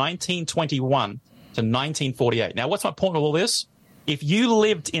that from 1921 to 1948. Now, what's my point of all this? If you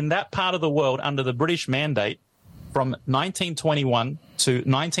lived in that part of the world under the British Mandate from 1921 to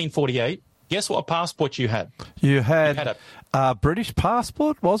 1948, guess what passport you had? You had a British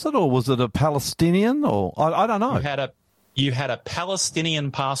passport, was it? Or was it a Palestinian? Or I don't know. You had a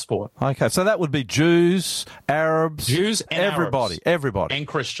Palestinian passport. Okay, so that would be Jews, Arabs, and everybody. And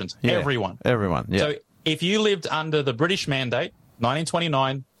Christians, yeah, everyone. Yeah. So if you lived under the British Mandate,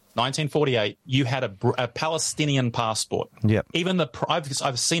 1929, 1948, you had a Palestinian passport. Yep. Even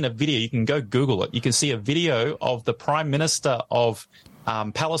I've seen a video. You can go Google it. You can see a video of the Prime Minister of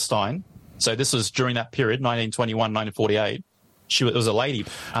Palestine. So this was during that period, 1921, 1948. It was a lady,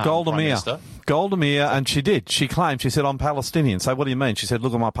 Golda Meir, and she claimed, she said, I'm Palestinian. So what do you mean? She said,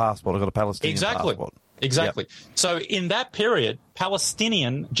 look at my passport, I've got a Palestinian passport. Exactly. Yep. So in that period,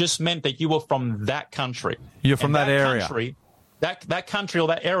 Palestinian just meant that you were from that country. You're from that area. That country or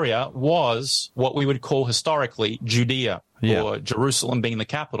that area was what we would call historically Judea, or Jerusalem being the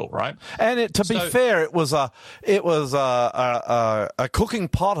capital, right? And to be fair, it was a cooking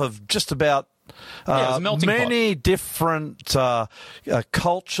pot of just about many different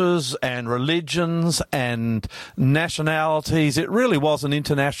cultures and religions and nationalities. It really was an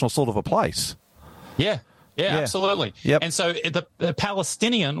international sort of a place. Yeah, absolutely. Yep. And so the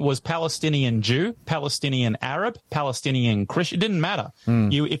Palestinian was Palestinian Jew, Palestinian Arab, Palestinian Christian. It didn't matter.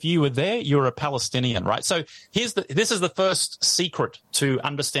 If you were there, you were a Palestinian, right? So this is the first secret to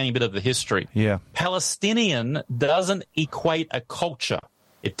understanding a bit of the history. Yeah. Palestinian doesn't equate a culture.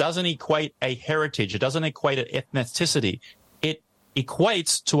 It doesn't equate a heritage. It doesn't equate an ethnicity. It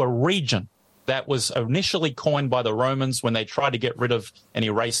equates to a region that was initially coined by the Romans when they tried to get rid of and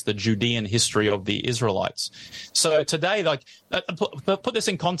erase the Judean history of the Israelites. So today, put this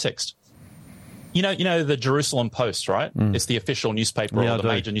in context. You know the Jerusalem Post, right? It's the official newspaper or the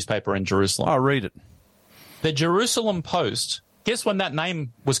major newspaper in Jerusalem. I read it. The Jerusalem Post, guess when that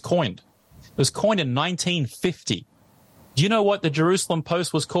name was coined? It was coined in 1950. Do you know what the Jerusalem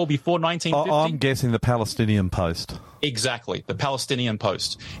Post was called before 1950? I'm guessing the Palestinian Post. Exactly, the Palestinian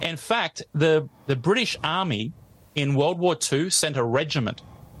Post. In fact, the British Army in World War II sent a regiment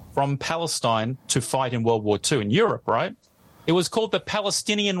from Palestine to fight in World War II in Europe, right? It was called the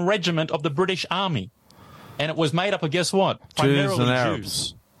Palestinian Regiment of the British Army. And it was made up of, guess what? Jews and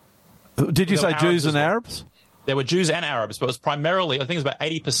Arabs. Did you say Jews and Arabs? There were Jews and Arabs, but it was primarily, I think it was about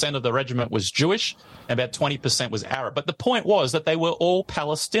 80% of the regiment was Jewish and about 20% was Arab. But the point was that they were all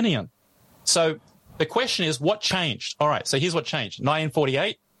Palestinian. So the question is, what changed? All right, so here's what changed.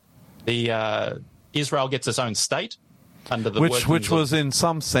 1948, Israel gets its own state under the which was in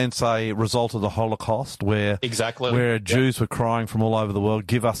some sense a result of the Holocaust, where Jews were crying from all over the world,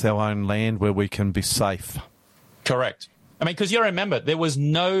 give us our own land where we can be safe. Correct. I mean, because you remember, there was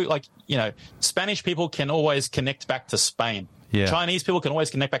no, Spanish people can always connect back to Spain. Yeah. Chinese people can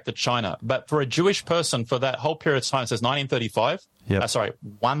always connect back to China. But for a Jewish person, for that whole period of time, it says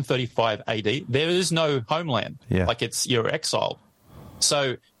 135 AD, there is no homeland. Yeah. You're exiled.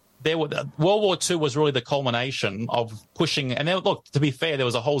 So World War II was really the culmination of pushing. And look, to be fair, there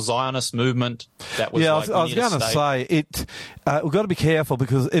was a whole Zionist movement that was. Yeah, I was going to say we've got to be careful,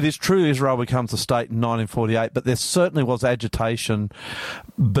 because it is true Israel becomes a state in 1948, but there certainly was agitation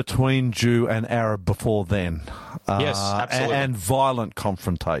between Jew and Arab before then. Yes, absolutely, and violent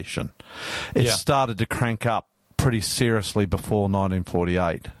confrontation. It started to crank up pretty seriously before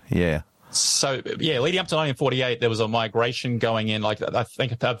 1948. Yeah. So, leading up to 1948, there was a migration going in. I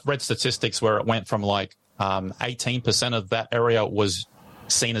think I've read statistics where it went from 18% of that area was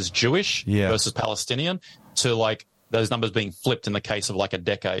seen as Jewish versus Palestinian to those numbers being flipped in the case of a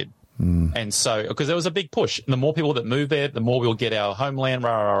decade. And so, because there was a big push. And the more people that move there, the more we'll get our homeland,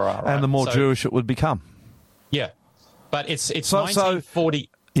 and the more Jewish it would become. Yeah. But it's 1940.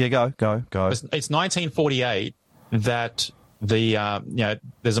 Yeah, go. It's 1948 that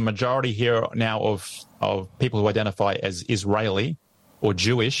there's a majority here now of people who identify as Israeli or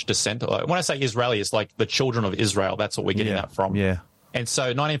Jewish descent. When I say Israeli, it's like the children of Israel. That's what we're getting that from. Yeah. And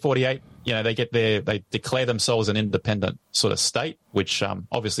so 1948, they declare themselves an independent sort of state, which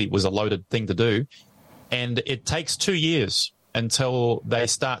obviously was a loaded thing to do. And it takes 2 years until they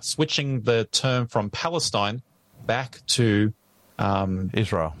start switching the term from Palestine back to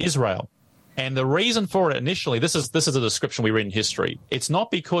Israel. And the reason for it initially, this is a description we read in history. It's not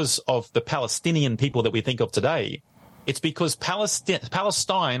because of the Palestinian people that we think of today. It's because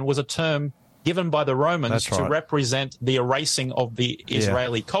Palestine was a term given by the Romans to represent the erasing of the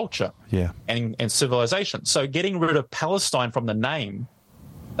Israeli culture and civilization. So getting rid of Palestine from the name,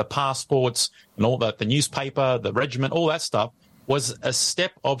 the passports and all that, the newspaper, the regiment, all that stuff, was a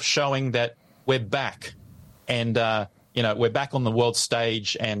step of showing that we're back. And we're back on the world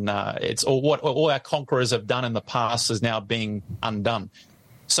stage, and it's all our conquerors have done in the past is now being undone.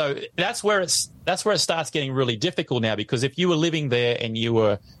 So that's where it starts getting really difficult now, because if you were living there and you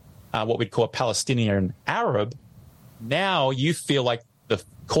were what we'd call a Palestinian Arab, now you feel like the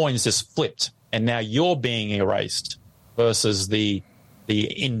coin's just flipped, and now you're being erased versus the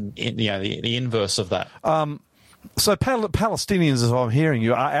inverse of that. So Palestinians, as I'm hearing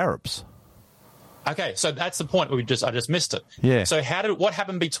you, are Arabs. Okay, so that's the point I just missed it. Yeah. So what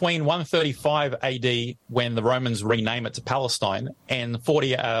happened between 135 AD when the Romans rename it to Palestine and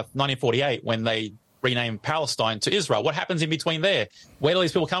 1948 when they rename Palestine to Israel? What happens in between there? Where do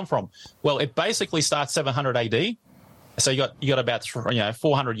these people come from? Well, it basically starts 700 AD. So you got about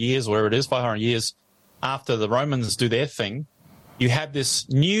 400 years, where it is 500 years after the Romans do their thing. You have this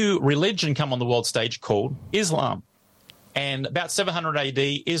new religion come on the world stage called Islam. And about 700 AD,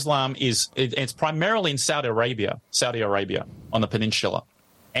 Islam it's primarily in Saudi Arabia on the peninsula.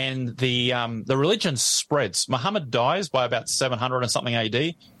 And the religion spreads. Muhammad dies by about 700 and something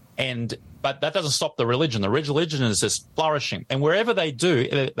AD, but that doesn't stop the religion. The religion is just flourishing. And wherever they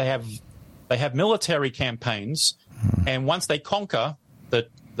do, they have military campaigns. And once they conquer the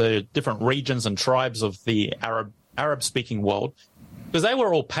different regions and tribes of the Arab-speaking world, because they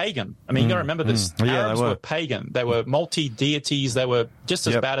were all pagan. I mean, you got to remember this. Arabs were pagan. They were multi-deities. They were just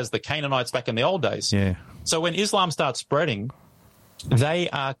as bad as the Canaanites back in the old days. Yeah. So when Islam starts spreading, they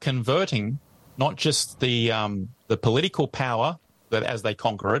are converting not just the political power that as they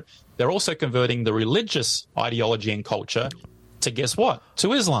conquer it, they're also converting the religious ideology and culture to, guess what?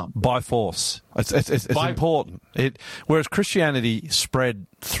 To Islam. By force. It's important. Whereas Christianity spread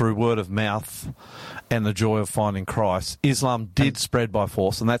through word of mouth and the joy of finding Christ, Islam did spread by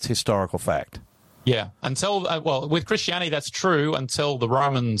force, and that's historical fact. Yeah, until, with Christianity, that's true until the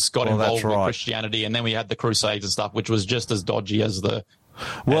Romans got involved with Christianity, and then we had the Crusades and stuff, which was just as dodgy as the...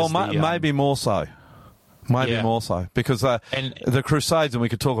 maybe more so. Maybe Yeah. more so, because And- the Crusades, and we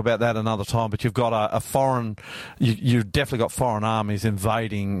could talk about that another time, but you've got a foreign, you've definitely got foreign armies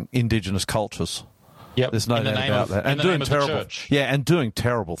invading indigenous cultures. Yep. There's no in the doubt name about of, that. in And the doing name of the terrible, church. and doing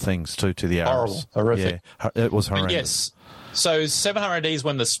terrible things too to the Arabs. Horrible, horrific. Yeah, it was But horrendous. yes. So 700 AD is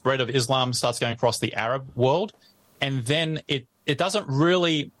when the spread of Islam starts going across the Arab world, and then it doesn't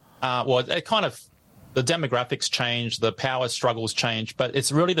really it kind of, the demographics change, the power struggles change, but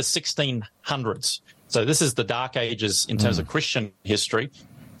it's really the 1600s. So this is the Dark Ages in terms of Christian history.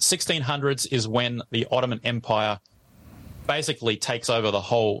 1600s is when the Ottoman Empire basically takes over the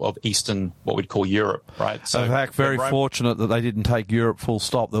whole of Eastern, what we'd call Europe, right? So in fact, very fortunate that they didn't take Europe full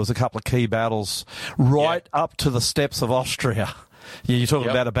stop. There was a couple of key battles right up to the steppes of Austria. Yeah, you're talking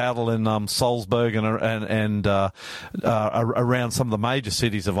about a battle in Salzburg and around some of the major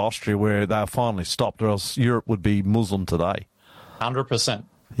cities of Austria where they were finally stopped, or else Europe would be Muslim today. 100%.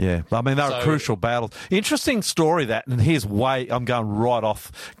 Yeah, I mean, they were crucial battles. Interesting story, that, and I'm going right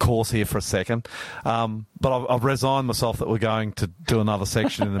off course here for a second, but I've resigned myself that we're going to do another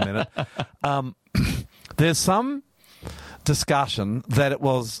section in a minute. There's some discussion that it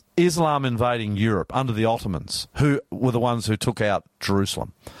was Islam invading Europe under the Ottomans, who were the ones who took out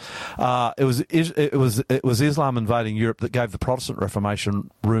Jerusalem. It was Islam invading Europe that gave the Protestant Reformation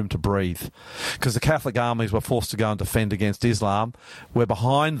room to breathe, because the Catholic armies were forced to go and defend against Islam, where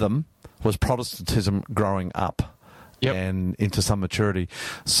behind them was Protestantism growing up. And into some maturity.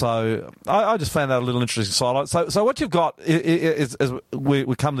 So I just found that a little interesting sidelight. So what you've got is we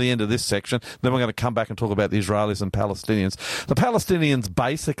come to the end of this section, then we're going to come back and talk about the Israelis and Palestinians. The Palestinians,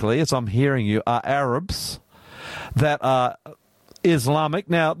 basically, as I'm hearing you, are Arabs that are Islamic.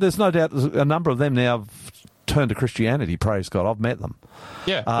 Now, there's no doubt a number of them now have turned to Christianity, praise God. I've met them.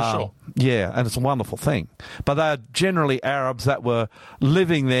 Yeah, for sure. Yeah, and it's a wonderful thing. But they are generally Arabs that were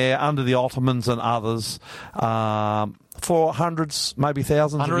living there under the Ottomans and others for hundreds, maybe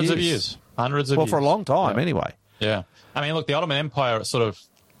thousands of years. Hundreds of years. Well, for a long time, anyway. Yeah. I mean, look, the Ottoman Empire sort of,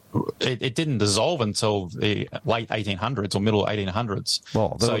 it didn't dissolve until the late 1800s or middle 1800s.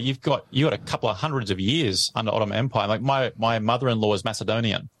 Well, so you got a couple of hundreds of years under Ottoman Empire. Like my mother-in-law is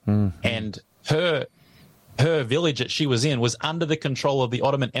Macedonian, and her village that she was in was under the control of the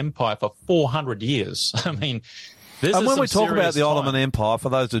Ottoman Empire for 400 years. I mean, this and is when some we talk about the serious Ottoman time. Empire, for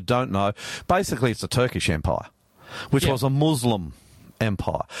those who don't know, basically it's the Turkish Empire, which was a Muslim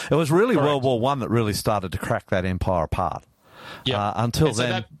empire. It was really Correct. World War I that really started to crack that empire apart. Yeah. Until And so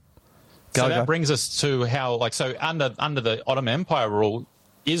then... that brings us to how, like, so under the Ottoman Empire rule,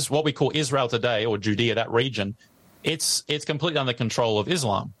 is what we call Israel today, or Judea, that region, it's completely under control of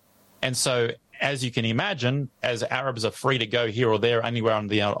Islam. And so, as you can imagine, as Arabs are free to go here or there, anywhere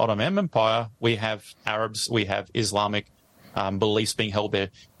under the Ottoman Empire, we have Arabs, we have Islamic beliefs being held there.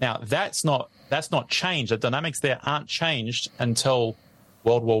 Now, that's not changed. The dynamics there aren't changed until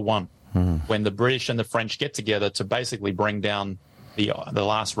World War I, when the British and the French get together to basically bring down the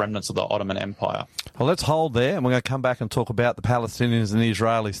last remnants of the Ottoman Empire. Well, let's hold there, and we're going to come back and talk about the Palestinians and the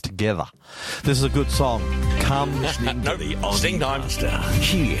Israelis together. This is a good song. Come Listening to the Aussie Master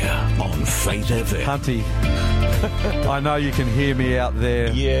here on Faith FM. Hunty, I know you can hear me out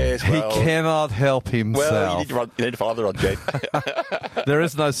there. Yes, well, he cannot help himself. Well, you need to follow the run sheet. There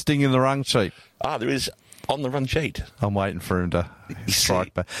is no sting in the rung sheet. There is on the run sheet. I'm waiting for him to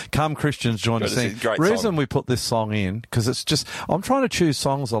strike back. Come Christians, join us. Great Reason song. we put this song in, because it's just, I'm trying to choose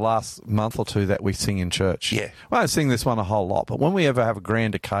songs the last month or two that we sing in church. Yeah. We don't sing this one a whole lot, but when we ever have a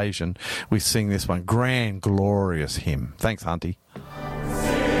grand occasion, we sing this one. Grand, glorious hymn. Thanks, Hunty.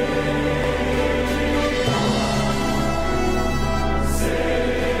 Amen.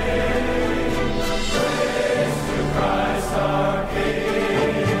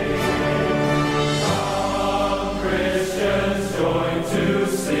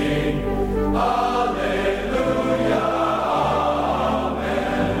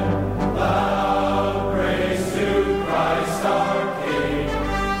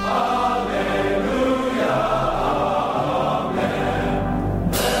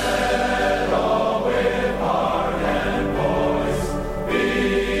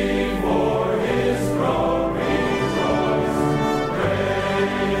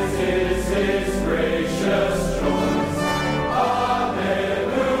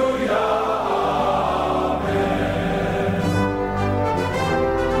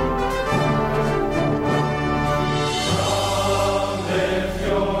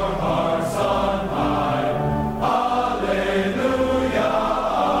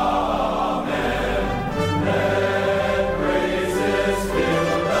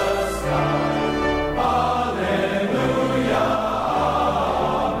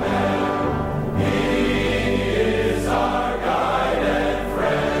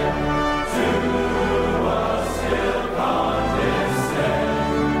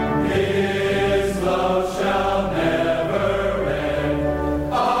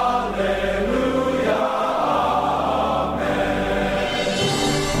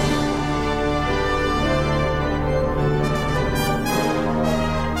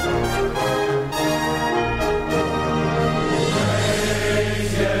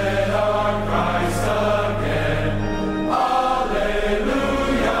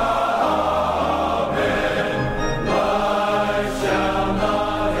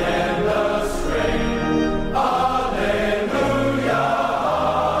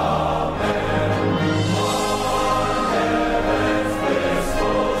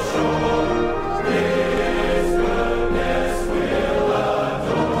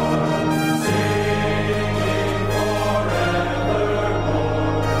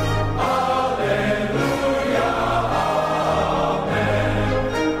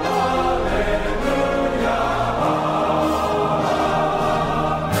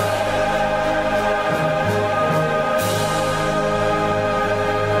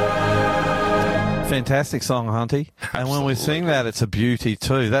 fantastic song, Hunty. And when we sing that, it's a beauty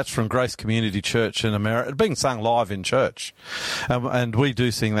too. That's from Grace Community Church in America. It's being sung live in church. And we do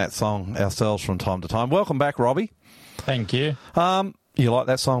sing that song ourselves from time to time. Welcome back, Robbie. Thank you. You like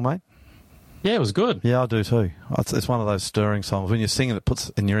that song, mate? Yeah, it was good. Yeah, I do too. It's one of those stirring songs. When you're singing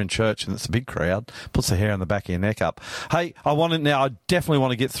it, and you're in church and it's a big crowd, puts the hair on the back of your neck up. Hey, I definitely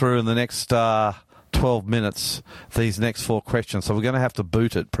want to get through in the next 12 minutes these next 4 questions, so we're going to have to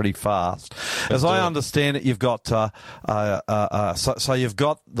boot it pretty fast. As I understand it, you've got so you've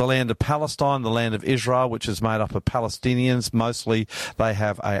got the land of Palestine, the land of Israel, which is made up of Palestinians. Mostly they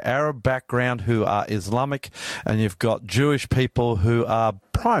have an Arab background who are Islamic, and you've got Jewish people who are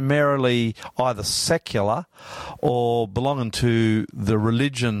primarily either secular or belonging to the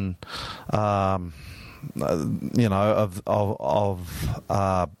religion of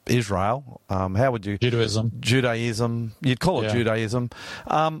Israel. How would you... Judaism. You'd call it Judaism.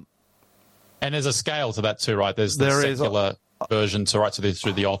 And there's a scale to that too, right? There's the secular version to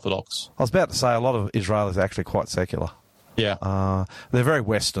through the Orthodox. I was about to say a lot of Israel is actually quite secular. Yeah. They're very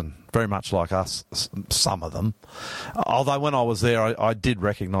Western, very much like us, some of them. Although when I was there, I did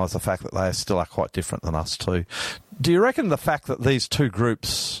recognise the fact that they still are quite different than us too. Do you reckon the fact that these two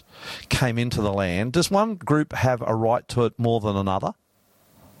groups came into the land, does one group have a right to it more than another?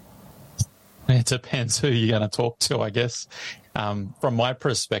 It depends who you're going to talk to, I guess. From my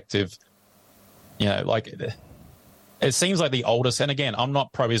perspective, it seems like the oldest, and again, I'm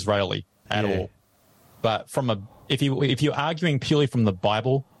not pro-Israeli at all, but if you're arguing purely from the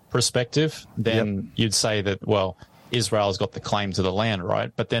Bible perspective, then you'd say that, well, Israel's got the claim to the land,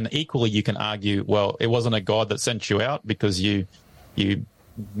 right? But then equally you can argue, well, it wasn't a God that sent you out because you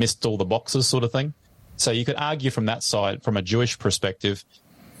missed all the boxes, sort of thing. So you could argue from that side, from a Jewish perspective.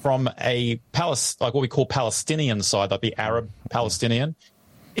 From a like what we call Palestinian side, like the Arab Palestinian,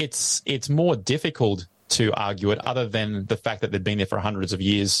 it's more difficult to argue it, other than the fact that they've been there for hundreds of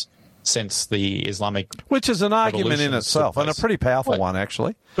years since the Islamic, which is an argument in itself, and a pretty powerful one,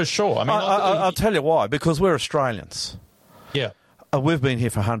 actually. For sure. I mean, I'll tell you why. Because we're Australians. Yeah, we've been here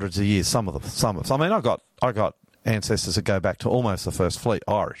for hundreds of years. Some of us. I mean, I got ancestors that go back to almost the First Fleet,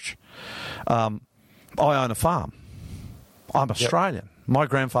 Irish. I own a farm. I'm Australian. My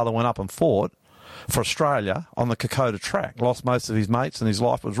grandfather went up and fought for Australia on the Kokoda track, lost most of his mates, and his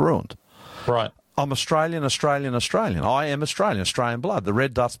life was ruined. Right. I'm Australian. I am Australian, Australian blood. The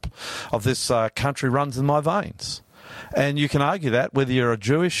red dust of this country runs in my veins. And you can argue that whether you're a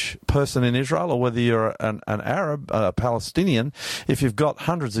Jewish person in Israel or whether you're an Arab, Palestinian, if you've got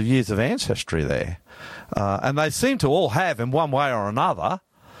hundreds of years of ancestry there. And they seem to all have, in one way or another,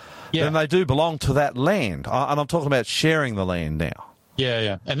 then they do belong to that land. And I'm talking about sharing the land now.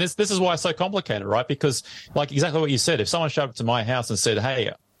 Yeah. And this is why it's so complicated, right? Because, like exactly what you said, if someone showed up to my house and said,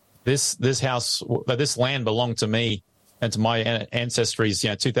 hey, this land belonged to me and to my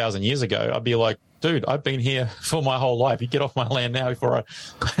ancestries, 2,000 years ago, I'd be like, dude, I've been here for my whole life. You get off my land now before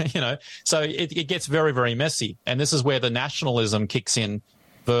So it gets very, very messy. And this is where the nationalism kicks in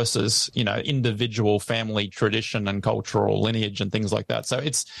versus, individual family tradition and cultural lineage and things like that. So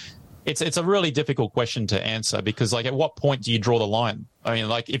it's a really difficult question to answer because, like, at what point do you draw the line? I mean,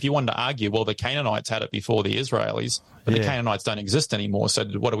 like, if you wanted to argue, well, the Canaanites had it before the Israelis, but the Canaanites don't exist anymore, so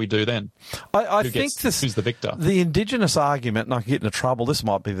what do we do then? I think who's the victor? The Indigenous argument, and I can get into trouble, this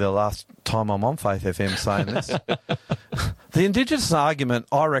might be the last time I'm on Faith FM saying this. The Indigenous argument,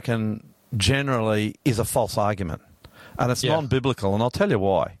 I reckon, generally is a false argument, and it's non-biblical, and I'll tell you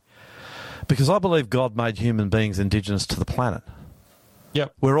why. Because I believe God made human beings indigenous to the planet.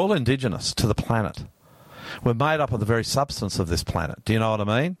 Yep. We're all indigenous to the planet. We're made up of the very substance of this planet. Do you know what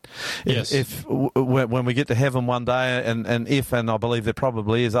I mean? Yes. When we get to heaven one day, and I believe there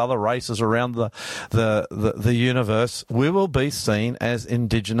probably is other races around the universe, we will be seen as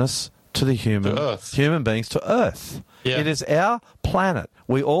indigenous to the human beings, to Earth. Yeah. It is our planet.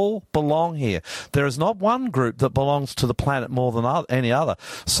 We all belong here. There is not one group that belongs to the planet more than any other.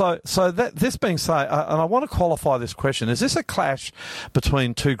 So that this being said, and I want to qualify this question: is this a clash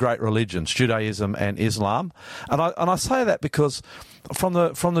between two great religions, Judaism and Islam? And I say that because from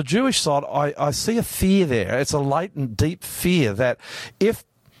the Jewish side, I see a fear there. It's a latent, deep fear that if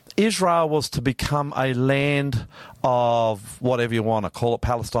Israel was to become a land of whatever you want to call it,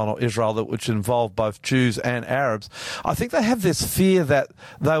 Palestine or Israel, which involved both Jews and Arabs, I think they have this fear that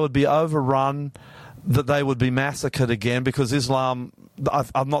they would be overrun, that they would be massacred again, because Islam,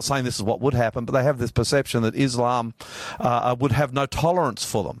 I'm not saying this is what would happen, but they have this perception that Islam would have no tolerance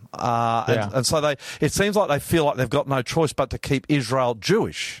for them. And so it seems like they feel like they've got no choice but to keep Israel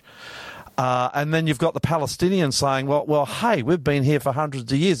Jewish. And then you've got the Palestinians saying, well, hey, we've been here for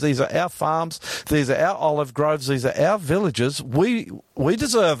hundreds of years. These are our farms. These are our olive groves. These are our villages. We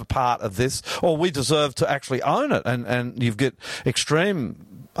deserve a part of this, or we deserve to actually own it. And you've got extreme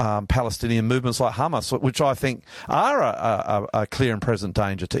Palestinian movements like Hamas, which I think are a clear and present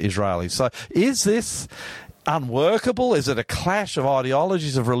danger to Israelis. So is this unworkable? Is it a clash of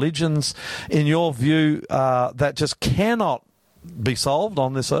ideologies, of religions, in your view, that just cannot be solved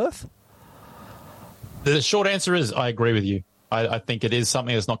on this earth? The short answer is I agree with you. I think it is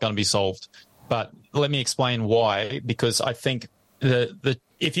something that's not going to be solved. But let me explain why, because I think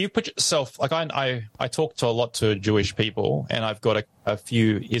if you put yourself, like I talk to a lot to Jewish people, and I've got a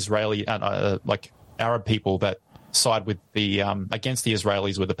few Israeli like Arab people that side with the against the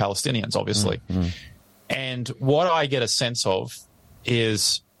Israelis with the Palestinians, obviously. Mm-hmm. And what I get a sense of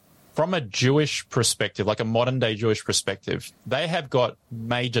is, from a Jewish perspective, like a modern day Jewish perspective, they have got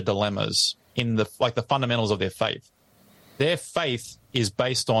major dilemmas in the fundamentals of their faith. Their faith is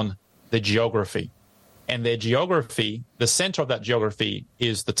based on the geography, and their geography, the center of that geography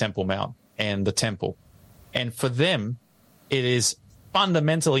is the Temple Mount and the temple. And for them, it is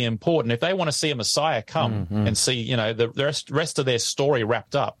fundamentally important, if they want to see a Messiah come and see, the rest of their story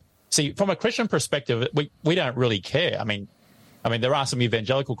wrapped up. See, from a Christian perspective, we don't really care. I mean, there are some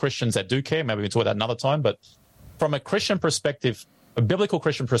evangelical Christians that do care. Maybe we can talk about that another time. But from a Christian perspective, a biblical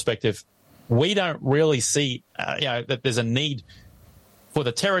Christian perspective, we don't really see, that there's a need for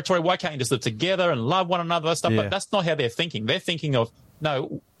the territory. Why can't you just live together and love one another? That stuff. Yeah. But that's not how they're thinking. They're thinking of,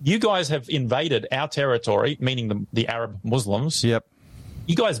 no, you guys have invaded our territory, meaning the Arab Muslims. Yep.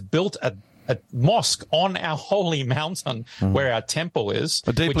 You guys built a mosque on our holy mountain where our temple is.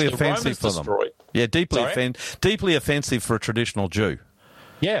 But deeply offensive for them. Yeah, deeply offensive for a traditional Jew.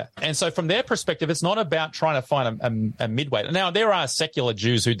 Yeah, and so from their perspective, it's not about trying to find a midway. Now, there are secular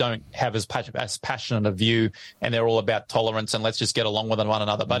Jews who don't have as passionate a view, and they're all about tolerance and let's just get along with one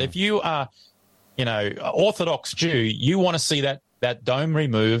another. But if you are, Orthodox Jew, you want to see that dome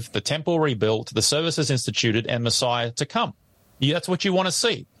removed, the temple rebuilt, the services instituted, and Messiah to come. That's what you want to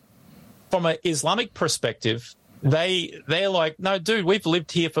see. From an Islamic perspective, they're like, no, dude, we've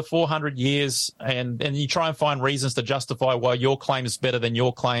lived here for 400 years, and you try and find reasons to justify why your claim is better than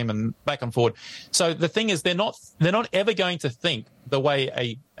your claim, and back and forth. So the thing is, they're not ever going to think the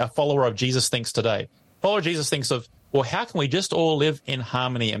way a follower of Jesus thinks today. Follower of Jesus thinks of, well, how can we just all live in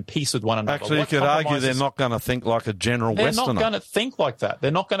harmony and peace with one another? Actually, you could argue they're not going to think like a general Westerner. They're not going to think like that.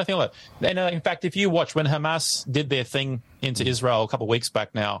 They're not going to think like that. And in fact, if you watch when Hamas did their thing into Israel a couple of weeks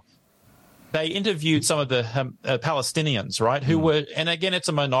back now, they interviewed some of the Palestinians, right, who were, and again, it's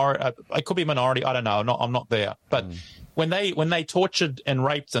a minority. It could be a minority. I don't know. I'm not there. But when they tortured and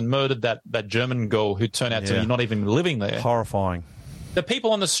raped and murdered that German girl who turned out to be not even living there, horrifying. The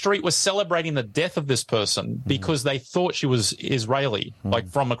people on the street were celebrating the death of this person because they thought she was Israeli, like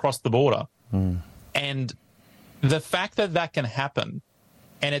from across the border. And the fact that can happen,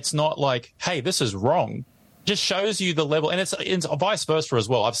 and it's not like, hey, this is wrong, just shows you the level, and it's vice versa as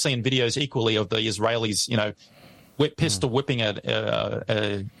well. I've seen videos equally of the Israelis, pistol whipping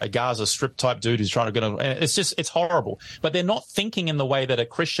a Gaza Strip type dude who's trying to get on. It's horrible. But they're not thinking in the way that a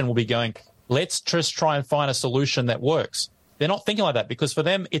Christian will be going, let's just try and find a solution that works. They're not thinking like that, because for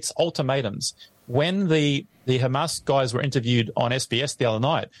them, it's ultimatums. When the Hamas guys were interviewed on SBS the other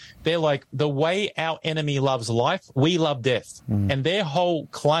night, they're like, the way our enemy loves life, we love death. And their whole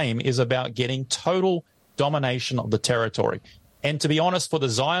claim is about getting total domination of the territory. And to be honest, for the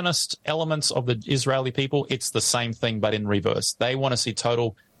Zionist elements of the Israeli people, it's the same thing, but in reverse. They want to see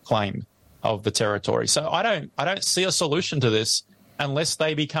total claim of the territory. So I don't see a solution to this unless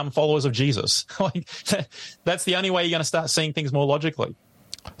they become followers of Jesus. That's the only way you're going to start seeing things more logically.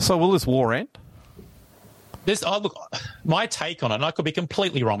 So will this war end? Look, my take on it, and I could be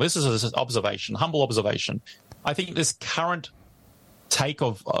completely wrong, but this is an observation, humble observation. I think this current take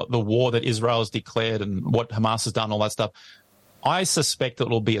of the war that Israel has declared and what Hamas has done, all that stuff, I suspect that it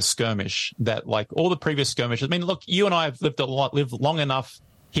will be a skirmish, that like all the previous skirmishes. I mean, look, you and I have lived long enough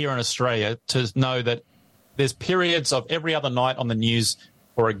here in Australia to know that there's periods of every other night on the news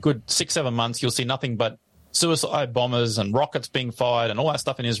for a good 6-7 months, you'll see nothing but suicide bombers and rockets being fired and all that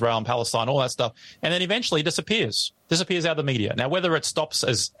stuff in Israel and Palestine, all that stuff. And then eventually disappears out of the media. Now, whether it stops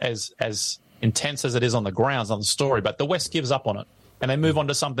as intense as it is on the ground is another story, but the West gives up on it and they move on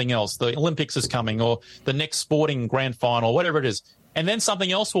to something else. The Olympics is coming, or the next sporting grand final, whatever it is. And then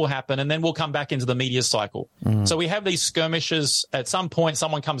something else will happen, and then we'll come back into the media cycle. So we have these skirmishes. At some point,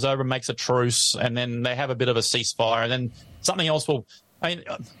 someone comes over and makes a truce, and then they have a bit of a ceasefire, and then something else will. I mean,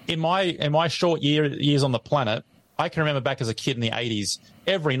 in my short years on the planet, I can remember back as a kid in the 80s,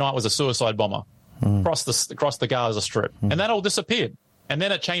 every night was a suicide bomber across the Gaza Strip. And that all disappeared. And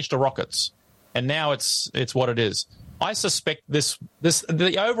then it changed to rockets. And now it's what it is. I suspect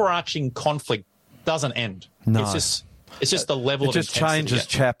the overarching conflict doesn't end. No. It's just the level of intensity. It just changes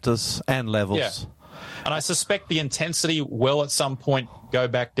chapters and levels. Yeah. And I suspect the intensity will at some point go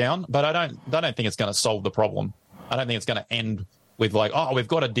back down, but I don't think it's going to solve the problem. I don't think it's going to end with like, oh, we've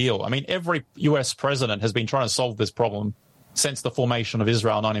got a deal. I mean, every US president has been trying to solve this problem since the formation of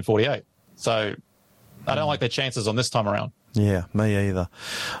Israel in 1948. So I don't like their chances on this time around. Yeah, me either.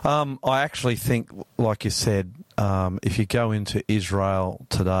 I actually think, like you said, if you go into Israel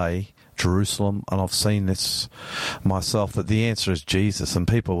today, Jerusalem, and I've seen this myself, that the answer is Jesus, and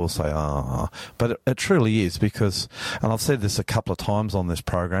people will say, but it truly is, because, and I've said this a couple of times on this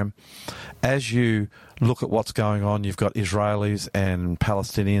program, as you look at what's going on, you've got Israelis and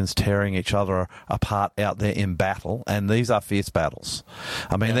Palestinians tearing each other apart out there in battle, and these are fierce battles.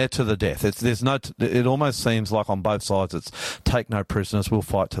 I mean, they're to the death. It almost seems like on both sides it's take no prisoners, we'll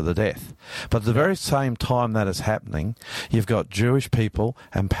fight to the death. But at the very same time that is happening, you've got Jewish people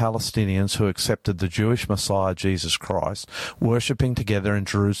and Palestinians who accepted the Jewish Messiah, Jesus Christ, worshipping together in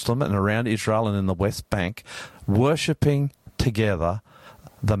Jerusalem and around Israel and in the West Bank, worshipping together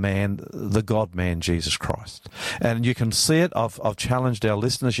the God-man, Jesus Christ. And you can see it. I've challenged our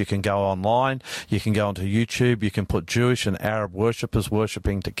listeners. You can go online. You can go onto YouTube. You can put Jewish and Arab worshippers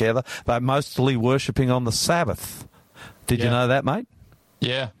worshipping together. They're mostly worshipping on the Sabbath. Did you know that, mate?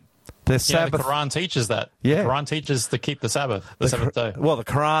 Yeah. The Sabbath. The Quran teaches that. Yeah. The Quran teaches to keep the Sabbath, the seventh day. Well, the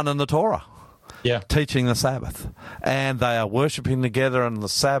Quran and the Torah. Yeah. Teaching the Sabbath. And they are worshipping together on the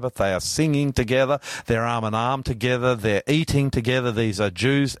Sabbath. They are singing together. They're arm in arm together. They're eating together. These are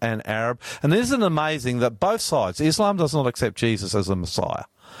Jews and Arab. And isn't it amazing that both sides, Islam does not accept Jesus as the Messiah.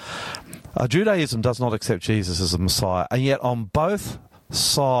 Judaism does not accept Jesus as the Messiah. And yet on both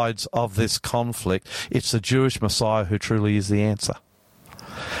sides of this conflict, it's the Jewish Messiah who truly is the answer.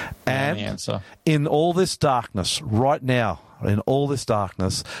 And in all this darkness, right now, in all this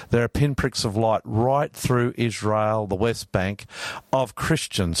darkness, there are pinpricks of light right through Israel, the West Bank, of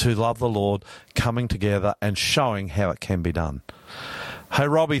Christians who love the Lord coming together and showing how it can be done. Hey,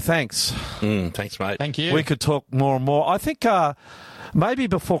 Robbie, thanks. Thanks, mate. Thank you. We could talk more and more. I think maybe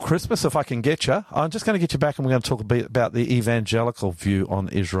before Christmas, if I can get you, I'm just going to get you back and we're going to talk a bit about the evangelical view on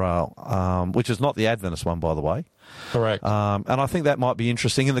Israel, which is not the Adventist one, by the way. Correct. And I think that might be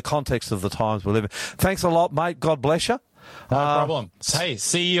interesting in the context of the times we live in. Thanks a lot, mate. God bless you. No problem. Hey,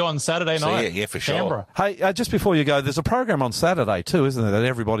 see you on Saturday night. Yeah, for sure. Canberra. Hey, just before you go, there's a program on Saturday too, isn't there, that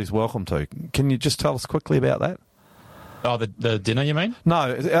everybody's welcome to? Can you just tell us quickly about that? Oh, the dinner, you mean?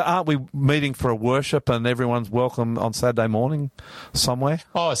 No, aren't we meeting for a worship and everyone's welcome on Saturday morning somewhere?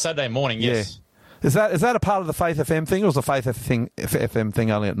 Oh, Saturday morning, yes. Yeah. Is that a part of the Faith FM thing, or is the Faith FM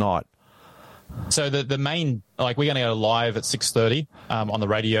thing only at night? So the main, like, we're going to go live at 6:30 on the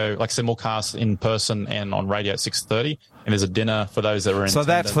radio, like simulcast in person and on radio at 6:30. And there's a dinner for those that are in. So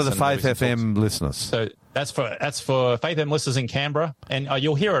that's for the Faith FM listeners. So that's for Faith FM listeners in Canberra, and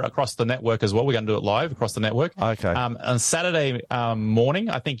you'll hear it across the network as well. We're going to do it live across the network. Okay. On Saturday morning,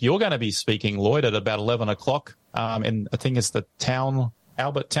 I think you're going to be speaking, Lloyd, at about 11 o'clock. And I think it's the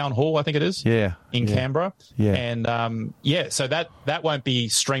Albert Town Hall, I think it is. Yeah. In Canberra. Yeah. And so that won't be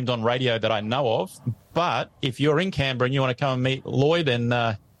streamed on radio that I know of. But if you're in Canberra and you want to come and meet Lloyd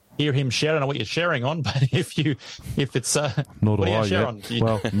and hear him share, I don't know what you're sharing on, but if it's nor do what I share yet. on?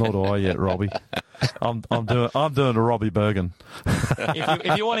 Well, nor do I yet, Robbie. I'm doing a Robbie Bergen.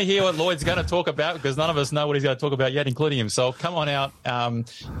 If you want to hear what Lloyd's going to talk about, because none of us know what he's going to talk about yet, including himself, come on out.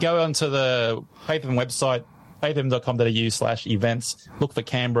 Go onto the Faith FM website, faithfm.com.au/events. Look for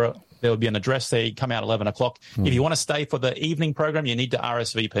Canberra. There will be an address there. You come out at 11 o'clock. If you want to stay for the evening program, you need to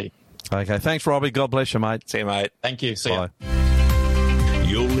RSVP. Okay. Thanks, Robbie. God bless you, mate. See you, mate. Thank you. See Bye. you.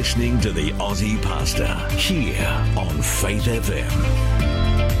 You're listening to the Aussie Pastor here on Faith FM.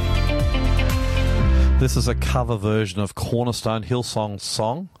 This is a cover version of Cornerstone Hillsong's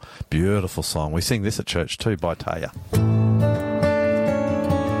song. Beautiful song. We sing this at church too by Taya.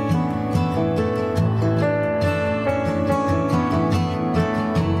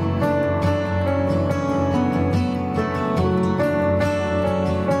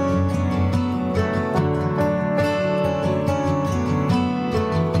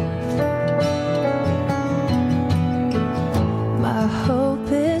 My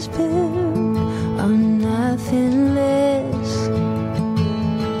hope is built on nothing less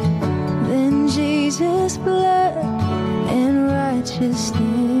than Jesus' blood and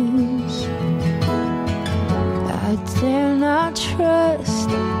righteousness. I dare not trust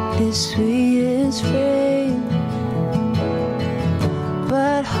this sweetest frame,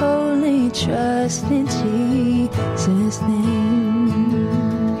 only trust in Jesus' name.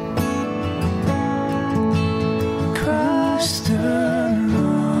 Christ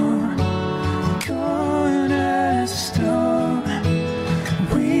alone, cornerstone,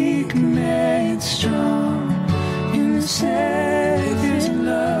 weak made strong in the Savior's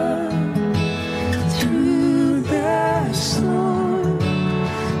love. Through the storm,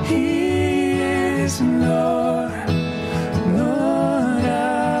 He is Lord, Lord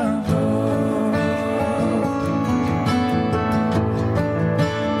of all.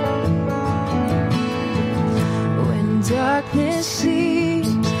 When darkness seems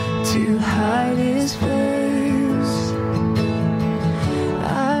to hide His face,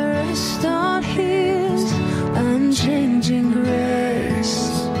 I rest on His unchanging grace.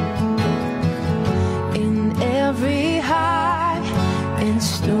 In every high and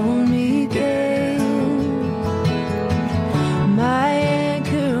stormy gale, my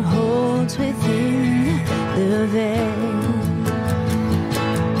anchor holds within the veil.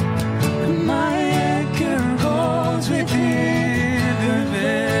 My anchor holds within the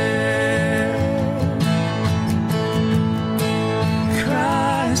veil.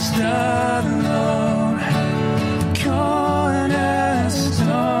 Christ alone, cornerstone,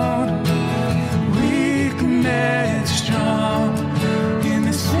 weak made strong in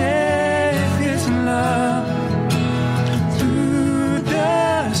the Savior's love. Through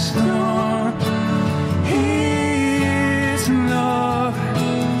the storm, He is Lord,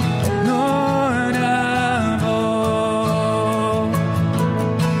 Lord of all.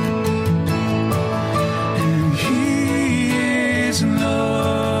 And He is Lord,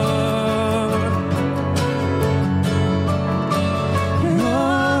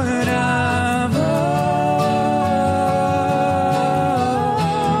 Lord of all.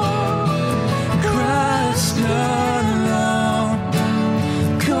 Christ alone,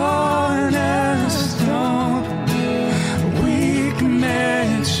 cornerstone, weak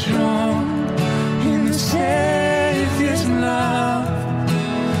made strong in the Savior's love.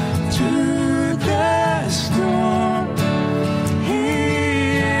 Through the storm, He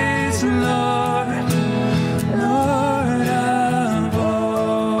is Lord, Lord of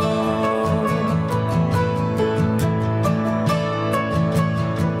all.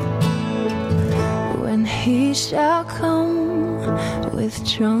 When He shall come with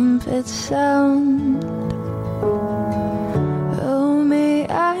trumpet sound, oh, may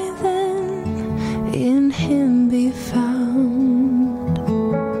I then in Him be found,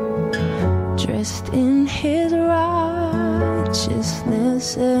 dressed in His righteousness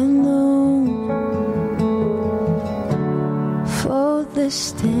alone, for the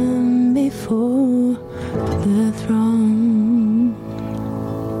stand before the throne.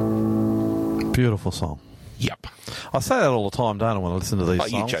 Beautiful song. Yep. I say that all the time, don't I, when I listen to these Oh,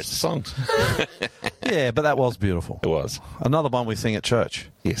 songs? you chose the songs. Yeah, but that was beautiful. It was. Another one we sing at church.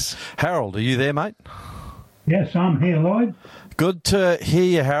 Yes. Harold, are you there, mate? Yes, I'm here, Lloyd. Good to hear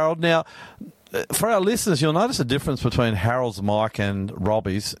you, Harold. Now, for our listeners, you'll notice a difference between Harold's mic and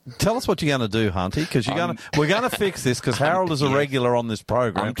Robbie's. Tell us what you're going to do, Hunty, because we're going to fix this, because Harold is a regular on this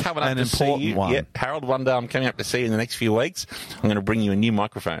program. I'm coming up an to see important you. one. Yeah, Harold, one day I'm coming up to see you in the next few weeks. I'm going to bring you a new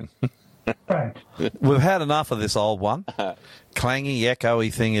microphone. Right. We've had enough of this old one. Clangy,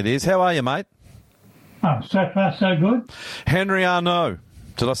 echoey thing it is. How are you, mate? Oh, so far so good. Henry Arnaud.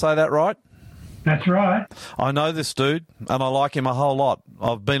 Did I say that right? That's right. I know this dude, and I like him a whole lot.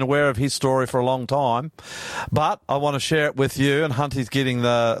 I've been aware of his story for a long time, but I want to share it with you, and Hunty's getting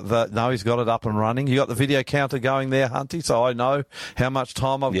no, he's got it up and running. You got the video counter going there, Hunty, so I know how much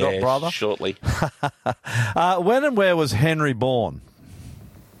time I've got, brother. Shortly. When and where was Henry born?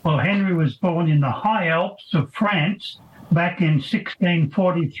 Well, Henry was born in the high Alps of France back in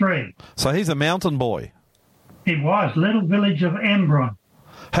 1643. So he's a mountain boy. He was, little village of Embrun.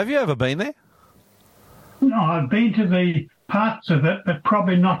 Have you ever been there? No, I've been to the parts of it, but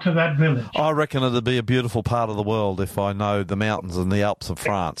probably not to that village. I reckon it'd be a beautiful part of the world if I know the mountains and the Alps of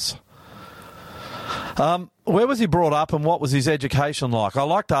France. Where was he brought up, and what was his education like? I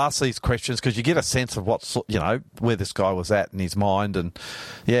like to ask these questions because you get a sense of where this guy was at in his mind, and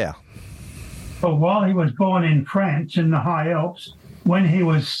yeah. Well, while he was born in France in the high Alps, when he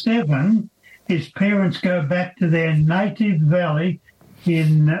was 7, his parents go back to their native valley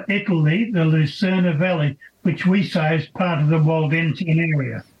in Italy, the Lucerna Valley, which we say is part of the Waldensian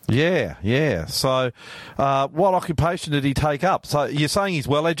area. Yeah. So what occupation did he take up? So you're saying he's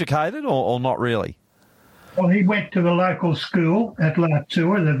well educated or not really? Well, he went to the local school at La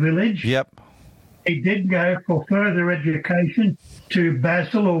Tour, the village. Yep. He did go for further education to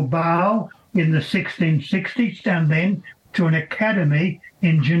Basel or Bâle in the 1660s, and then to an academy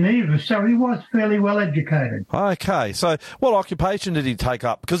in Geneva, so he was fairly well educated. Okay, so what occupation did he take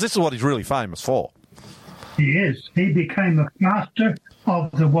up? Because this is what he's really famous for. He is. He became a pastor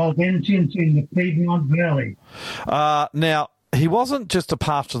of the Waldensians in the Piedmont Valley. Now, he wasn't just a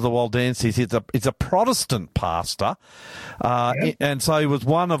pastor of the Waldenses, he's a Protestant pastor, Yep. and so he was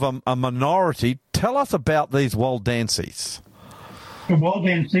one of a minority. Tell us about these Waldenses. The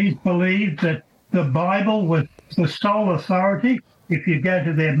Waldenses believed that the Bible was the sole authority. If you go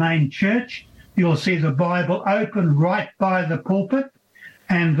to their main church, you'll see the Bible open right by the pulpit,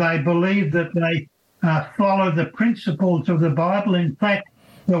 and they believed that they follow the principles of the Bible. In fact,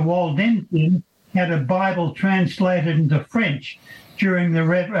 the Waldensians had a Bible translated into French during the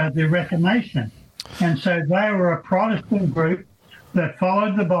Reformation. And so they were a Protestant group that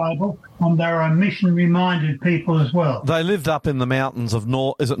followed the Bible, and they were a mission-minded people as well. They lived up in the mountains of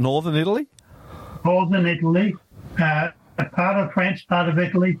northern Italy? Northern Italy, a part of France, part of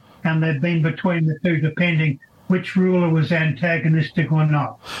Italy, and they've been between the two, depending which ruler was antagonistic or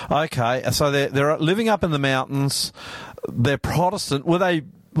not. Okay, so they're living up in the mountains. They're Protestant. Were they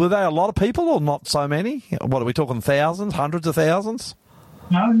a lot of people or not so many? What are we talking, thousands, hundreds of thousands?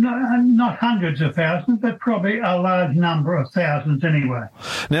 No, not hundreds of thousands, but probably a large number of thousands anyway.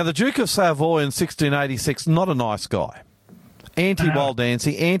 Now, the Duke of Savoy in 1686, not a nice guy. Anti-Waldense,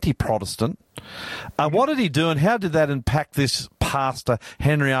 anti-Protestant. What did he do, and how did that impact this pastor,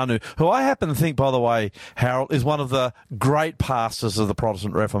 Henriano, who I happen to think, by the way, Harold, is one of the great pastors of the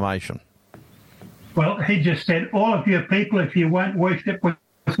Protestant Reformation? Well, he just said, all of you people, if you won't worship with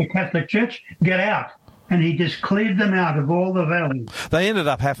the Catholic Church, get out. And he just cleared them out of all the valleys. They ended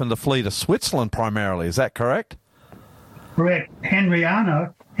up having to flee to Switzerland primarily, is that correct? Correct.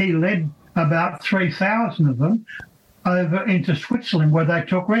 Henriano, he led about 3,000 of them over into Switzerland, where they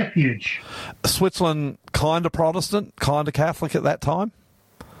took refuge. Switzerland kind of Protestant, kind of Catholic at that time?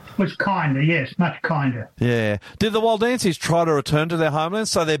 Was kinder, yes, much kinder. Yeah. Did the Waldenses try to return to their homelands?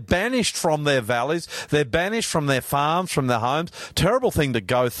 So they're banished from their valleys, they're banished from their farms, from their homes. Terrible thing to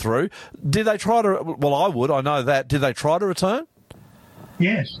go through. Did they try to, well, I know that. Did they try to return?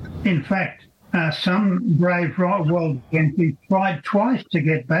 Yes. In fact, some brave Waldenses tried twice to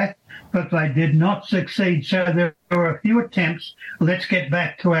get back, but they did not succeed. So there were a few attempts. Let's get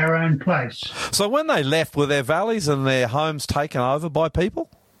back to our own place. So when they left, were their valleys and their homes taken over by people?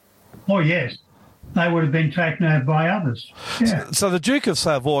 Oh, yes. They would have been taken over by others. Yeah. So the Duke of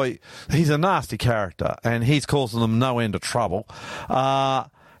Savoy, he's a nasty character, and he's causing them no end of trouble. How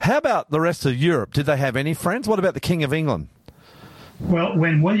about the rest of Europe? Did they have any friends? What about the King of England? Well,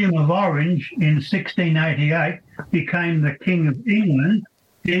 when William of Orange in 1688 became the King of England,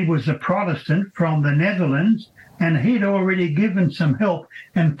 he was a Protestant from the Netherlands, and he'd already given some help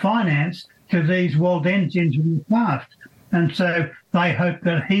and finance to these Waldensians in the past. And so they hoped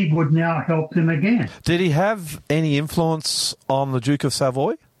that he would now help them again. Did he have any influence on the Duke of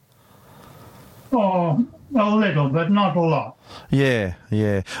Savoy? Oh, a little, but not a lot. Yeah.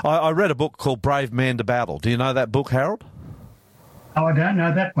 I read a book called Brave Man to Battle. Do you know that book, Harold? Oh, I don't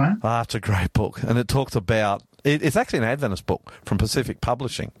know that one. It's a great book, and it talks about... It's actually an Adventist book from Pacific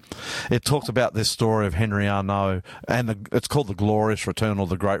Publishing. It talks about this story of Henriano, and it's called The Glorious Return or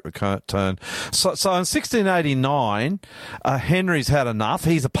The Great Return. So in 1689, Henry's had enough.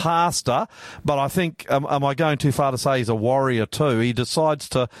 He's a pastor, but I think, am I going too far to say he's a warrior too? He decides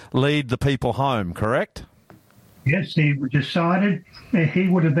to lead the people home, correct? Yes, he decided. He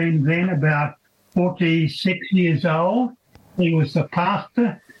would have been then about 46 years old. He was the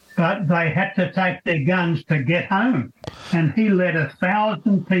pastor. But they had to take their guns to get home. And he led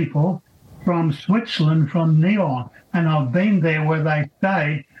 1,000 people from Switzerland, from Nyon. And I've been there where they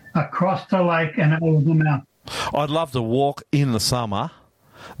stayed, across the lake and over the mountain. I'd love to walk in the summer,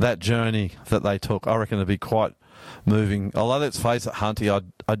 that journey that they took. I reckon it'd be quite moving. Although, let's face it, Hunty,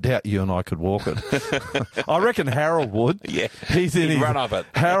 I doubt you and I could walk it. I reckon Harold would. Yeah, he'd run up it.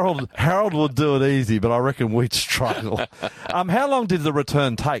 Harold would do it easy, but I reckon we'd struggle. How long did the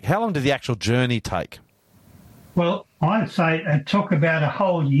return take? How long did the actual journey take? Well, I'd say it took about a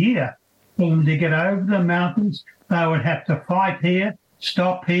whole year for them to get over the mountains. They would have to fight here,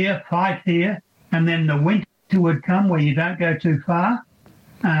 stop here, fight here, and then the winter would come where you don't go too far.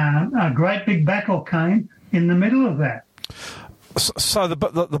 A great big battle came in the middle of that. So the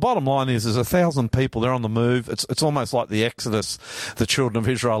bottom line is 1,000 people, they're on the move. It's almost like the Exodus, the children of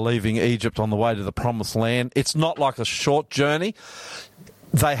Israel leaving Egypt on the way to the Promised Land. It's not like a short journey.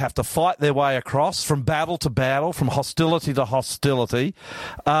 They have to fight their way across from battle to battle, from hostility to hostility.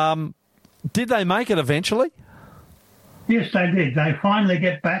 Did they make it eventually? Yes, they did. They finally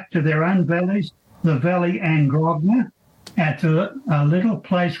get back to their own valleys, the Valley and Grosvenor, at a little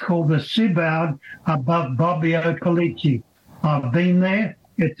place called the Sibbald above Bobbio Polici. I've been there.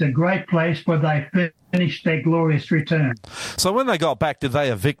 It's a great place where they finished their glorious return. So when they got back, did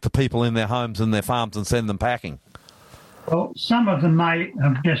they evict the people in their homes and their farms and send them packing? Well, some of them may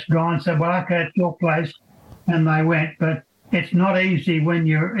have just gone and said, well, okay, it's your place, and they went. But it's not easy when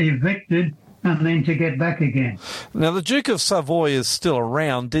you're evicted and then to get back again. Now, the Duke of Savoy is still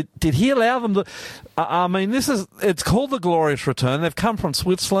around. Did he allow them to... I mean, it's called the Glorious Return. They've come from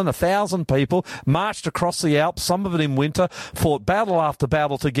Switzerland, 1,000 people, marched across the Alps, some of it in winter, fought battle after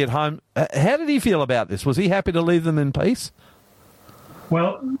battle to get home. How did he feel about this? Was he happy to leave them in peace?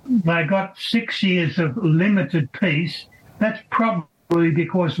 Well, they got 6 years of limited peace. That's probably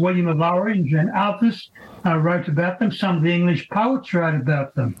because William of Orange and others wrote about them. Some of the English poets wrote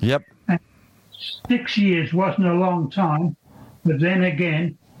about them. Yep. 6 years wasn't a long time, but then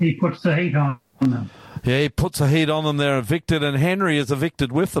again, he puts the heat on them. Yeah, he puts the heat on them. They're evicted, and Henry is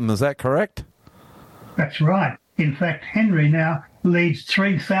evicted with them. Is that correct? That's right. In fact, Henry now leads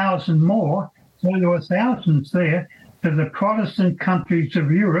 3,000 more, so there were thousands there, to the Protestant countries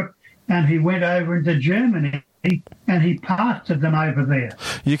of Europe, and he went over into Germany, and he pastored them over there.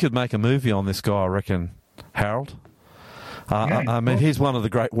 You could make a movie on this guy, I reckon, Harold. I mean, he's one of the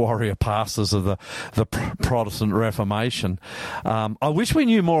great warrior pastors of the Protestant Reformation. I wish we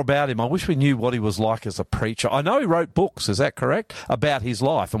knew more about him. I wish we knew what he was like as a preacher. I know he wrote books, is that correct, about his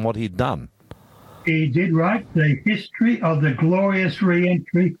life and what he'd done? He did write the history of the glorious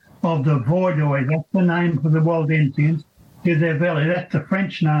re-entry of the Vaudois. That's the name for the Waldensians, to their valley. That's the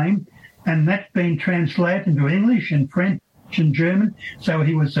French name, and that's been translated into English and French and German. So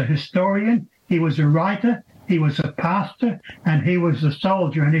he was a historian, he was a writer, he was a pastor, and he was a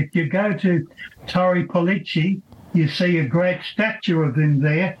soldier. And if you go to Torre Polici, you see a great statue of him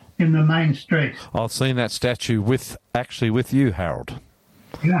there in the main street. I've seen that statue with you, Harold.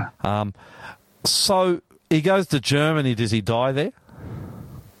 Yeah. So he goes to Germany. Does he die there?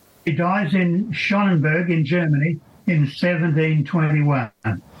 He dies in Schonenberg in Germany in 1721.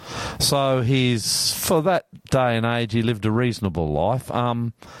 So he's, for that day and age, he lived a reasonable life.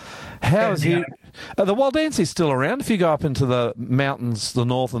 How is he... Are the Waldenses still around? If you go up into the mountains, the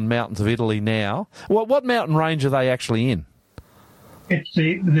northern mountains of Italy now, what mountain range are they actually in? It's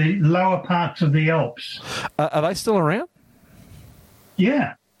the lower parts of the Alps. Are they still around?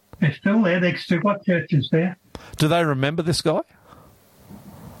 Yeah, they're still there. They've still got churches there. Do they remember this guy?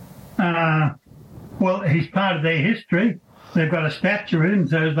 Well, he's part of their history. They've got a statue of him,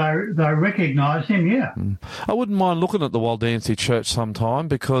 so they recognise him, yeah. I wouldn't mind looking at the Waldense Church sometime,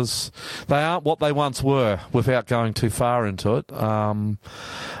 because they aren't what they once were, without going too far into it.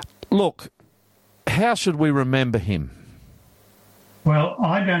 Look, how should we remember him? Well,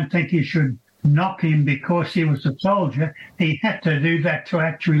 I don't think you should knock him because he was a soldier. He had to do that to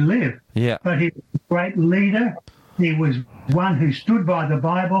actually live. Yeah. But he was a great leader. He was one who stood by the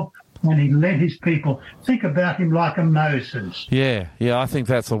Bible, and he led his people. Think about him like a Moses. Yeah, I think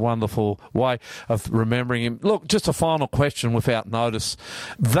that's a wonderful way of remembering him. Look, just a final question without notice.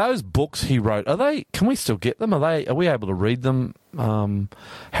 Those books he wrote, can we still get them? Are we able to read them,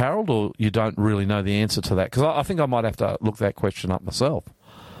 Harold, or you don't really know the answer to that? Because I think I might have to look that question up myself.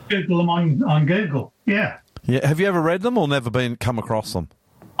 Google them on Google, yeah. Yeah. Have you ever read them or never come across them?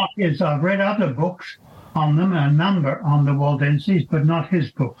 Yes, I've read other books on them, a number on the Waldenses, but not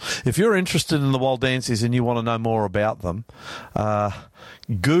his book. If you're interested in the Waldenses and you want to know more about them,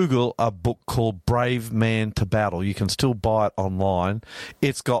 Google a book called Brave Man to Battle. You can still buy it online.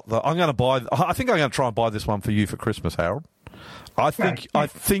 It's got I think I'm going to try and buy this one for you for Christmas, Harold. I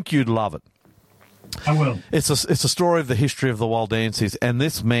think you'd love it. I will. It's a story of the history of the Waldenses, and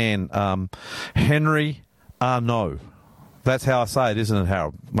this man, Henry Arnaud. That's how I say it, isn't it,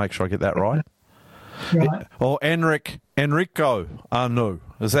 Harold? Make sure I get that right. Right. Or Enrico Arnaud.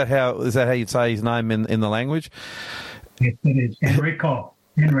 Is that how you'd say his name in the language? Yes, it is. Enrico.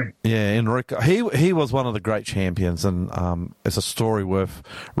 Henry. Yeah, Enrico. He was one of the great champions, and it's a story worth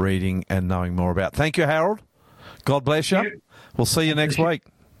reading and knowing more about. Thank you, Harold. God bless you. We'll see you next week.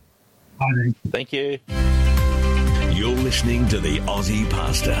 Bye. Thank you. You're listening to the Aussie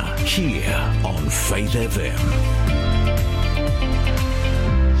Pastor here on Faith FM.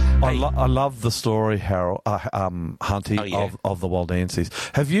 I love the story, Harold, Hunty, of the Waldenses.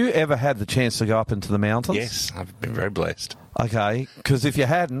 Have you ever had the chance to go up into the mountains? Yes, I've been very blessed. Okay, because if you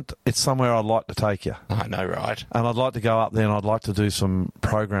hadn't, it's somewhere I'd like to take you. I know, right? And I'd like to go up there and I'd like to do some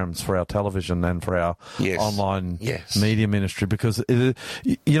programs for our television and for our online media ministry, because, when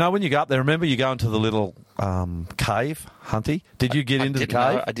you go up there, remember you go into the little cave, Hunty? Did you get into the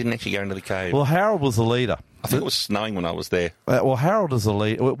cave? No, I didn't actually go into the cave. Well, Harold was the leader. I think it was snowing when I was there. Well, Harold is the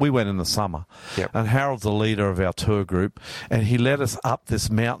leader. We went in the summer, and Harold's the leader of our tour group, and he led us up this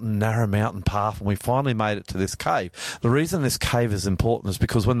narrow mountain path, and we finally made it to this cave. The reason this cave is important is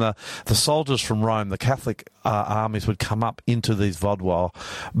because when the soldiers from Rome, the Catholic armies, would come up into these Vaudois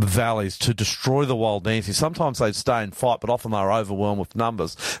valleys to destroy the Waldenses, sometimes they'd stay and fight, but often they were overwhelmed with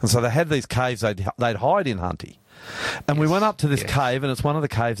numbers, and so they had these caves they'd hide in, Hunty. And we went up to this cave, and it's one of the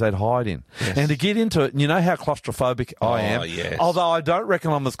caves they'd hide in. Yes. And to get into it, you know how claustrophobic I am? Yes. Although I don't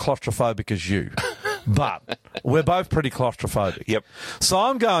reckon I'm as claustrophobic as you. But we're both pretty claustrophobic. Yep. So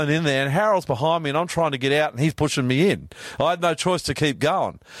I'm going in there, and Harold's behind me, and I'm trying to get out, and he's pushing me in. I had no choice to keep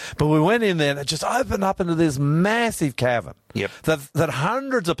going. But we went in there, and it just opened up into this massive cavern. Yep. That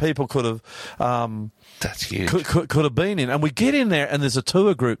hundreds of people could have... That's huge. Could have been in. And we get in there, and there's a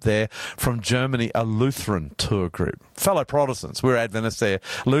tour group there from Germany, a Lutheran tour group. Fellow Protestants. We're Adventists there,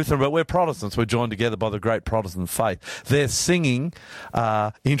 Lutheran, but we're Protestants. We're joined together by the great Protestant faith. They're singing,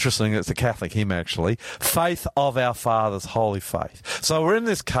 interesting, it's a Catholic hymn actually, Faith of Our Fathers, Holy Faith. So we're in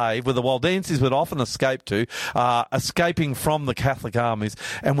this cave where the Waldenses would often escape to, escaping from the Catholic armies,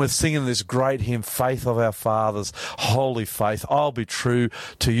 and we're singing this great hymn, Faith of Our Fathers, Holy Faith. I'll be true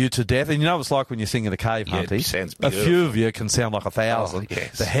to you to death. And you know what it's like when you're singing the cave, Hunty? It sounds a beautiful. few of you can sound like 1,000. Oh,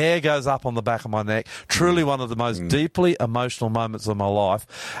 yes. The hair goes up on the back of my neck. Truly one of the most deeply emotional moments of my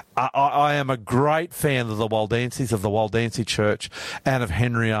life. I am a great fan of the Waldenses, of the Waldense Church, and of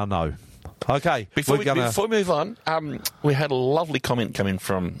Henry Arnault. Okay. Before we move on, we had a lovely comment come in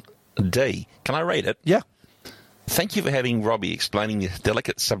from D. Can I read it? Yeah. Thank you for having Robbie explaining this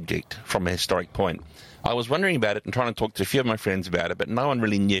delicate subject from a historic point. I was wondering about it and trying to talk to a few of my friends about it, but no one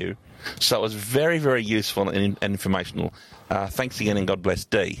really knew. So it was very, very useful and informational. Thanks again, and God bless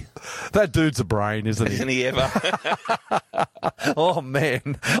D. That dude's a brain, isn't he? Isn't he ever? Oh,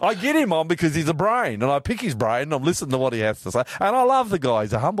 man. I get him on because he's a brain, and I pick his brain, and I'm listening to what he has to say. And I love the guy.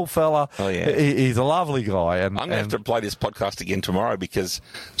 He's a humble fella. Oh, yeah. He's a lovely guy. And I'm going to have to play this podcast again tomorrow because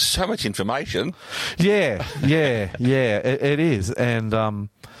so much information. Yeah. It is. And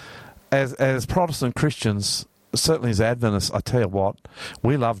as Protestant Christians, certainly as Adventists, I tell you what,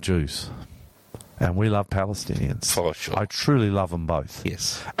 we love Jews. And we love Palestinians. For sure. I truly love them both.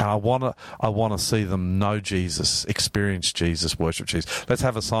 Yes. And I want to see them know Jesus, experience Jesus, worship Jesus. Let's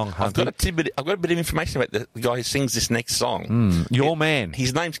have a song, Hunty. I've got a bit of information about the guy who sings this next song. Your man.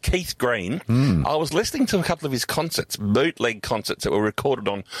 His name's Keith Green. I was listening to a couple of his concerts, bootleg concerts that were recorded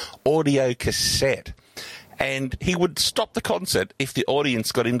on audio cassette. And he would stop the concert if the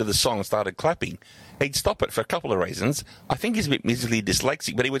audience got into the song and started clapping. He'd stop it for a couple of reasons. I think he's a bit musically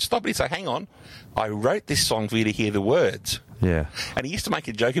dyslexic, but he would stop it and say, hang on, I wrote this song for you to hear the words. Yeah. And he used to make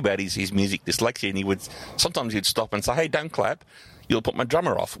a joke about his music dyslexia, and sometimes he'd stop and say, hey, don't clap, you'll put my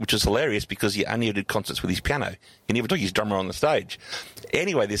drummer off, which is hilarious because he only did concerts with his piano. He never took his drummer on the stage.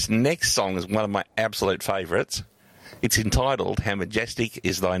 Anyway, this next song is one of my absolute favourites. It's entitled, How Majestic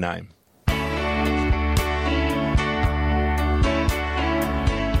Is Thy Name.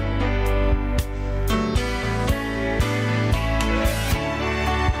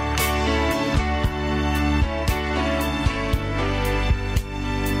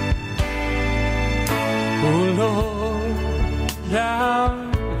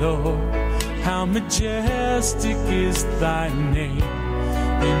 Lord, how majestic is thy name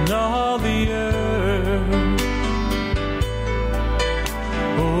in all the earth.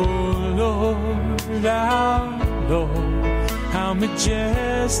 Oh Lord, our Lord, how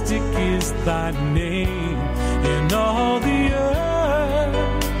majestic is thy name in all the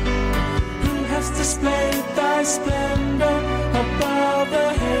earth. Who has displayed thy splendor above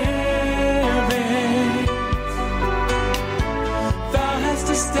the heavens? Thou hast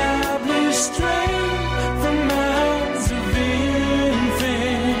established strength from mountains of infants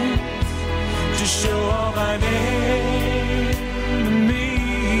to show all thine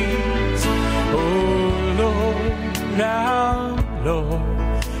enemies. Oh Lord, our Lord,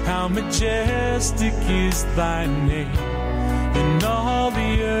 how majestic is thy name in all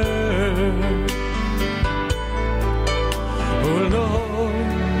the earth. Oh Lord,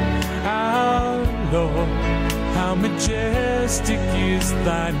 our Lord, how majestic is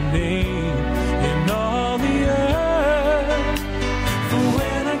thy name in all the earth. For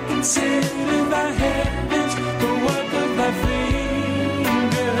when I consider thy heavens, the work of thy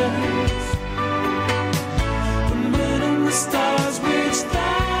fingers, the moon and the stars which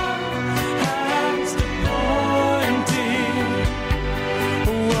thou hast appointed,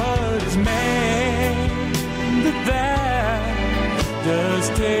 what is man that thou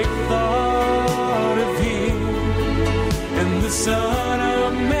dost take thought of him? And the Son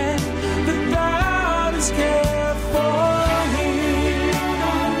of Man that thou dost care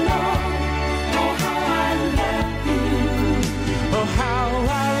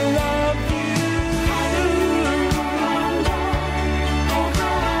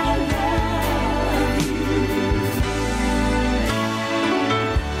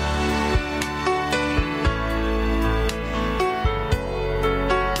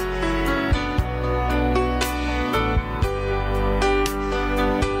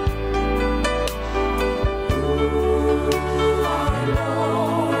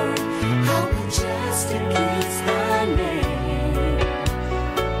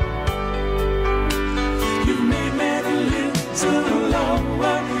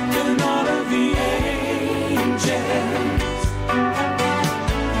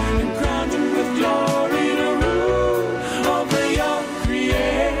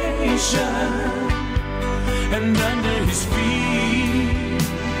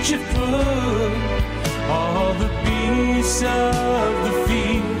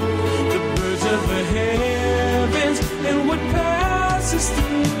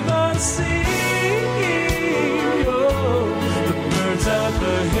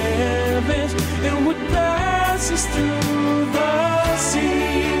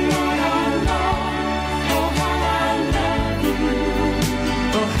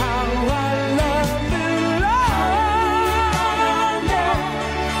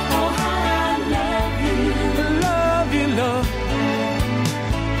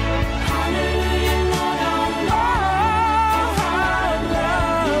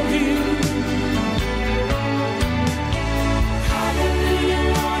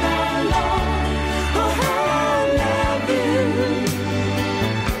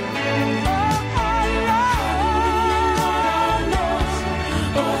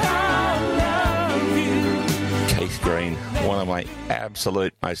my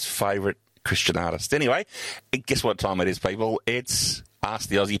absolute most favourite Christian artists. Anyway, guess what time it is, people? It's Ask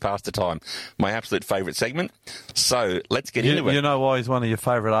the Aussie Pastor time, my absolute favourite segment. So let's get into it. You know why he's one of your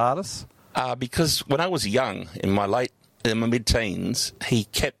favourite artists? Because when I was young, in my mid-teens, he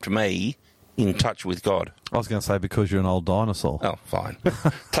kept me in touch with God. I was going to say because you're an old dinosaur. Oh, fine.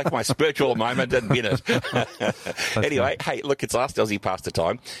 Take my spiritual moment and win it. Anyway, hey, look, it's Ask the Aussie Pastor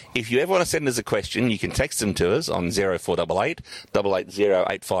time. If you ever want to send us a question, you can text them to us on 0488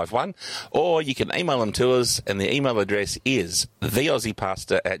 880 851, or you can email them to us, and the email address is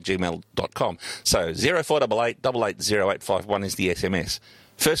theaussiepastor@gmail.com. So 0488 880 851 is the SMS.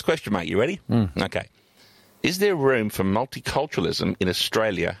 First question, mate. You ready? Okay. Is there room for multiculturalism in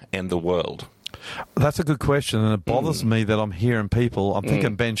Australia and the world? That's a good question, and it bothers me that I'm hearing people, I'm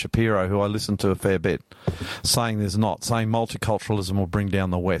thinking Ben Shapiro, who I listen to a fair bit, saying there's not, saying multiculturalism will bring down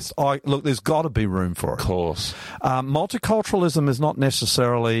the West. Look, there's got to be room for it. Of course. Multiculturalism is not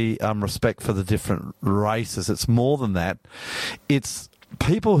necessarily respect for the different races. It's more than that. It's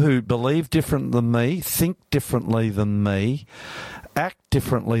people who believe different than me, think differently than me, act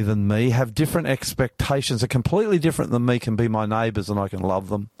differently than me, have different expectations, are completely different than me, can be my neighbours and I can love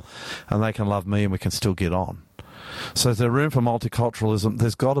them and they can love me and we can still get on. So is there room for multiculturalism?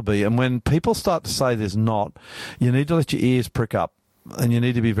 There's got to be. And when people start to say there's not, you need to let your ears prick up and you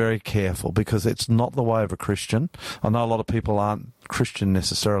need to be very careful because it's not the way of a Christian. I know a lot of people aren't Christian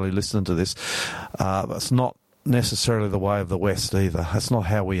necessarily listening to this. It's not necessarily the way of the West either. That's not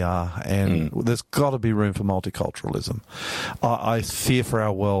how we are, and there's got to be room for multiculturalism. I fear for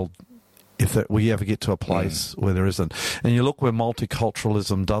our world if we ever get to a place where there isn't. And you look where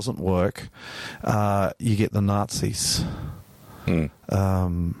multiculturalism doesn't work, you get the Nazis.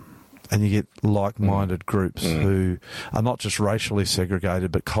 And you get like-minded groups who are not just racially segregated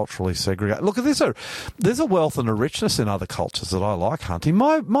but culturally segregated. Look, there's a wealth and a richness in other cultures that I like, Hunty.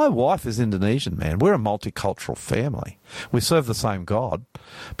 My wife is Indonesian, man. We're a multicultural family. We serve the same God.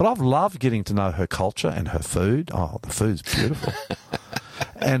 But I've loved getting to know her culture and her food. Oh, the food's beautiful.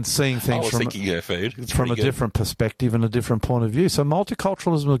 And seeing things from a different perspective and a different point of view. So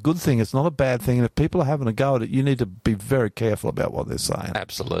multiculturalism is a good thing. It's not a bad thing. And if people are having a go at it, you need to be very careful about what they're saying.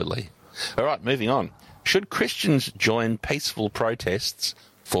 Absolutely. All right, moving on. Should Christians join peaceful protests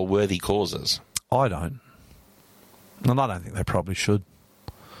for worthy causes? I don't. And I don't think they probably should.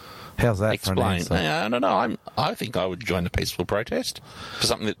 How's that for an answer? I don't know. I think I would join a peaceful protest for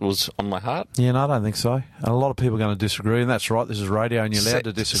something that was on my heart. Yeah, no, I don't think so. And a lot of people are going to disagree, and that's right. This is radio, and you're allowed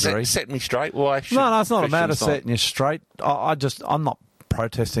to disagree. Set me straight. Why should No, it's not a matter of Christians setting you straight. I'm not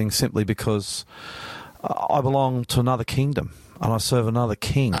protesting simply because I belong to another kingdom. And I serve another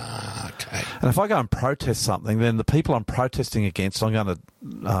king. Okay. And if I go and protest something, then the people I'm protesting against, I'm going to,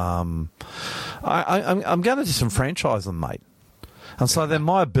 I'm going to disenfranchise them, mate. And so then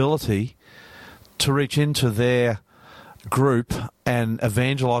my ability to reach into their group and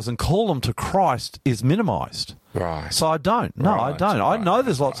evangelise and call them to Christ is minimised. Right. So I don't. No, right. I don't. Right. I know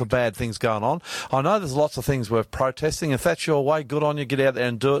there's lots of bad things going on. I know there's lots of things worth protesting. If that's your way, good on you. Get out there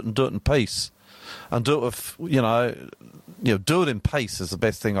and do it in peace. And do it with, do it in peace is the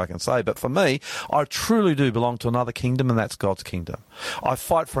best thing I can say. But for me, I truly do belong to another kingdom, and that's God's kingdom. I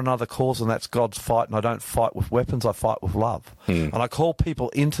fight for another cause, and that's God's fight, and I don't fight with weapons, I fight with love. And I call people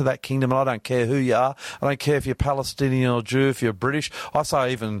into that kingdom, and I don't care who you are. I don't care if you're Palestinian or Jew, if you're British. I say I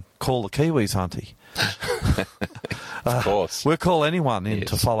even call the Kiwis, Hunty. Of course. We'll call anyone in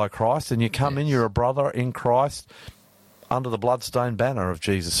to follow Christ, and you come in, you're a brother in Christ, under the bloodstained banner of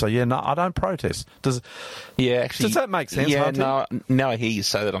Jesus. So, no, I don't protest. Does that make sense? Yeah, now I hear you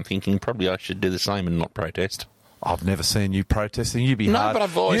say that, I'm thinking probably I should do the same and not protest. I've never seen you protesting. You'd be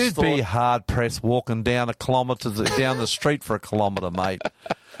hard pressed walking down down the street for a kilometre, mate.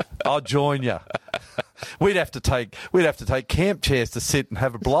 I'll join you. We'd have to take camp chairs to sit and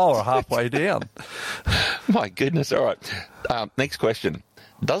have a blower halfway down. My goodness. All right. Next question.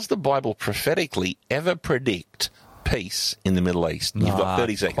 Does the Bible prophetically ever predict peace in the Middle East? You've got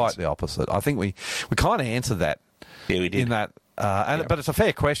 30 seconds. Quite the opposite. I think we kind of answered that. Yeah, we did. In that, but it's a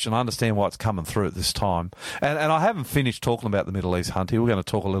fair question. I understand why it's coming through at this time. And I haven't finished talking about the Middle East, Hunty. We're going to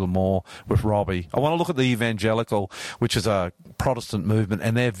talk a little more with Robbie. I want to look at the evangelical, which is a Protestant movement,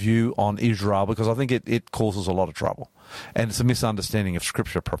 and their view on Israel, because I think it causes a lot of trouble. and it's a misunderstanding of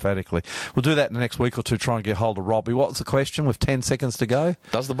Scripture prophetically. We'll do that in the next week or two, try and get hold of Robbie. What was the question with 10 seconds to go?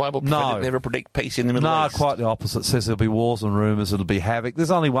 Does the Bible never predict peace in the Middle East? No, quite the opposite. It says there'll be wars and rumours, it'll be havoc.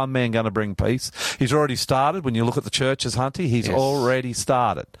 There's only one man going to bring peace. He's already started. When you look at the churches, Hunty, he's already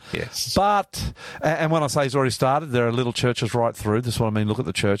started. Yes. But, and when I say he's already started, there are little churches right through. This is what I mean. Look at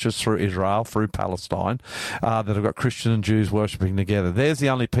the churches through Israel, through Palestine, that have got Christian and Jews worshipping together. There's the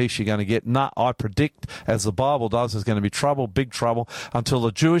only peace you're going to get. I predict, as the Bible does, there's going to be trouble, big trouble, until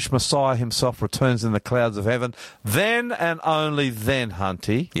the Jewish Messiah himself returns in the clouds of heaven. Then and only then,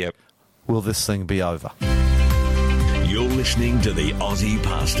 Hunty, will this thing be over. You're listening to the Aussie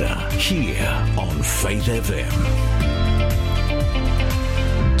Pastor here on Faith FM.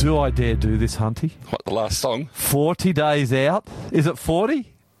 Do I dare do this, Hunty? What, the last song? 40 days out. Is it 40?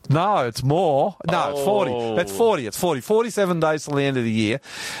 No, it's more. No, it's 40. It's 40. It's 40. 47 days till the end of the year.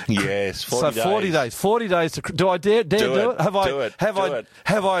 Yes, 40 days. 40 days. 40 days to... Do I dare do it?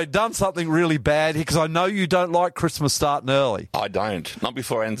 Have I done something really bad here? Because I know you don't like Christmas starting early. I don't. Not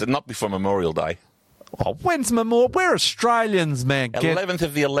before Memorial Day. Oh, when's Memorial? We're Australians, man. 11th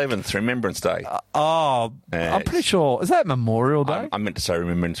of the 11th, Remembrance Day. I'm pretty sure. Is that Memorial Day? I meant to say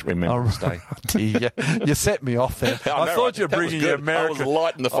Remembrance Day. You set me off there. I thought you were bringing your American... I was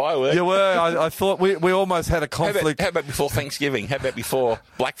lighting the fireworks. You were. I thought we almost had a conflict. How about before Thanksgiving? How about before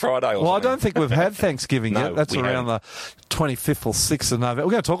Black Friday or something? I don't think we've had Thanksgiving yet. That's around the 25th or 6th of November.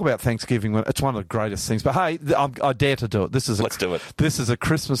 We're going to talk about Thanksgiving. It's one of the greatest things. But hey, I dare to do it. Let's do it. This is a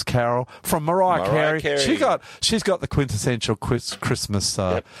Christmas carol from Mariah Carey. She's got the quintessential Christmas.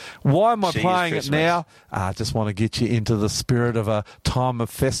 Why am I playing it now? I just want to get you into the spirit of a time of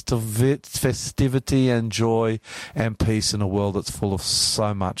festivity and joy and peace in a world that's full of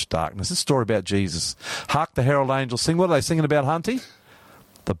so much darkness. It's a story about Jesus. Hark the herald angels sing. What are they singing about, Hunty?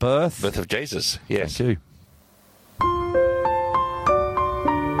 The birth of Jesus. Yes. Thank you.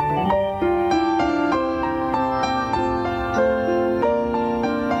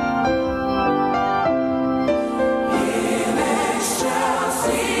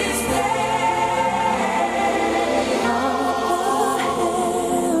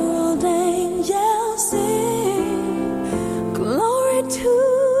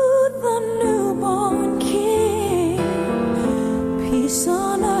 Peace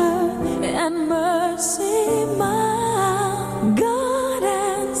on earth and mercy mild.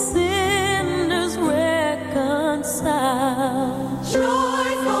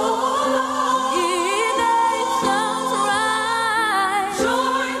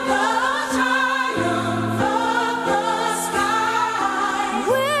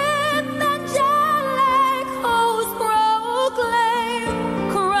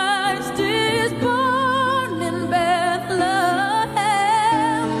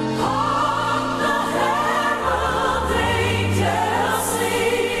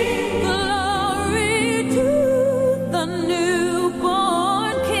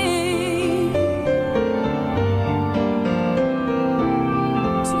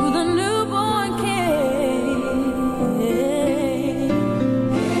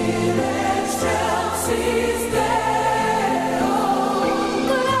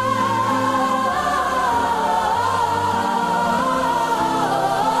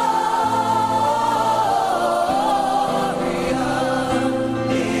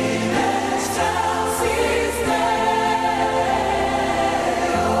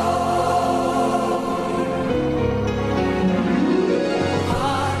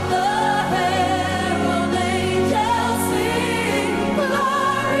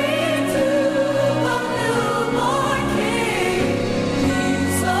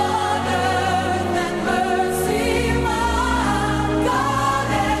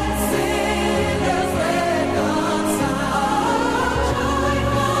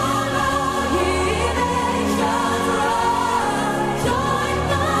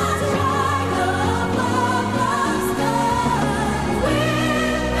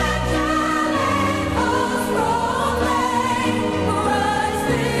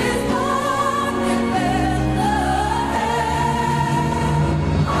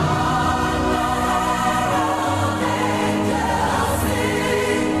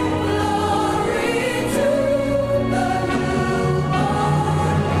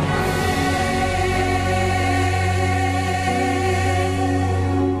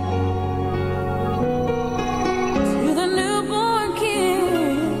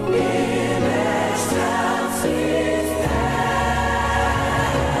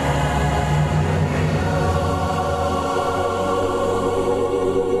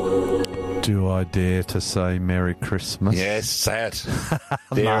 I dare to say Merry Christmas? Yes, say it.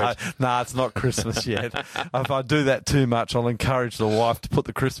 No, it's not Christmas yet. If I do that too much, I'll encourage the wife to put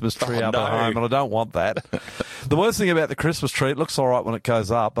the Christmas tree up at home, and I don't want that. The worst thing about the Christmas tree, it looks all right when it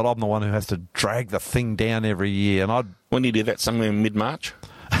goes up, but I'm the one who has to drag the thing down every year. And When do you do that? Somewhere in mid-March?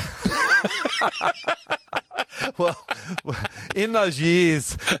 Well, in those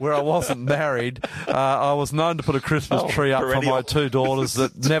years where I wasn't married, I was known to put a Christmas tree up for my two daughters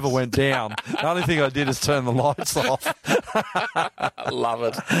that never went down. The only thing I did is turn the lights off. Love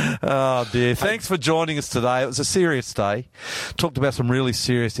it. Oh, dear. Thanks for joining us today. It was a serious day. Talked about some really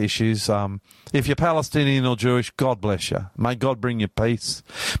serious issues. If you're Palestinian or Jewish, God bless you. May God bring you peace.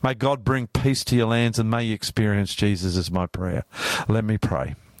 May God bring peace to your lands, and may you experience Jesus is my prayer. Let me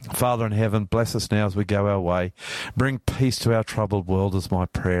pray. Father in heaven, bless us now as we go our way. Bring peace to our troubled world is my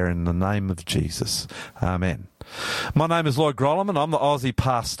prayer in the name of Jesus. Amen. My name is Lloyd Grolleman. I'm the Aussie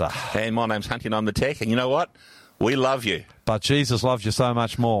pastor. And my name's Hunty and I'm the tech. And you know what? We love you. But Jesus loves you so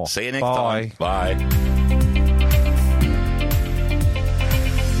much more. See you next time. Bye.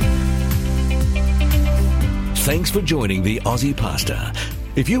 Thanks for joining the Aussie Pastor.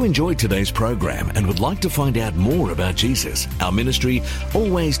 If you enjoyed today's program and would like to find out more about Jesus, our ministry, or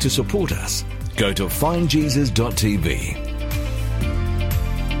ways to support us, go to findjesus.tv.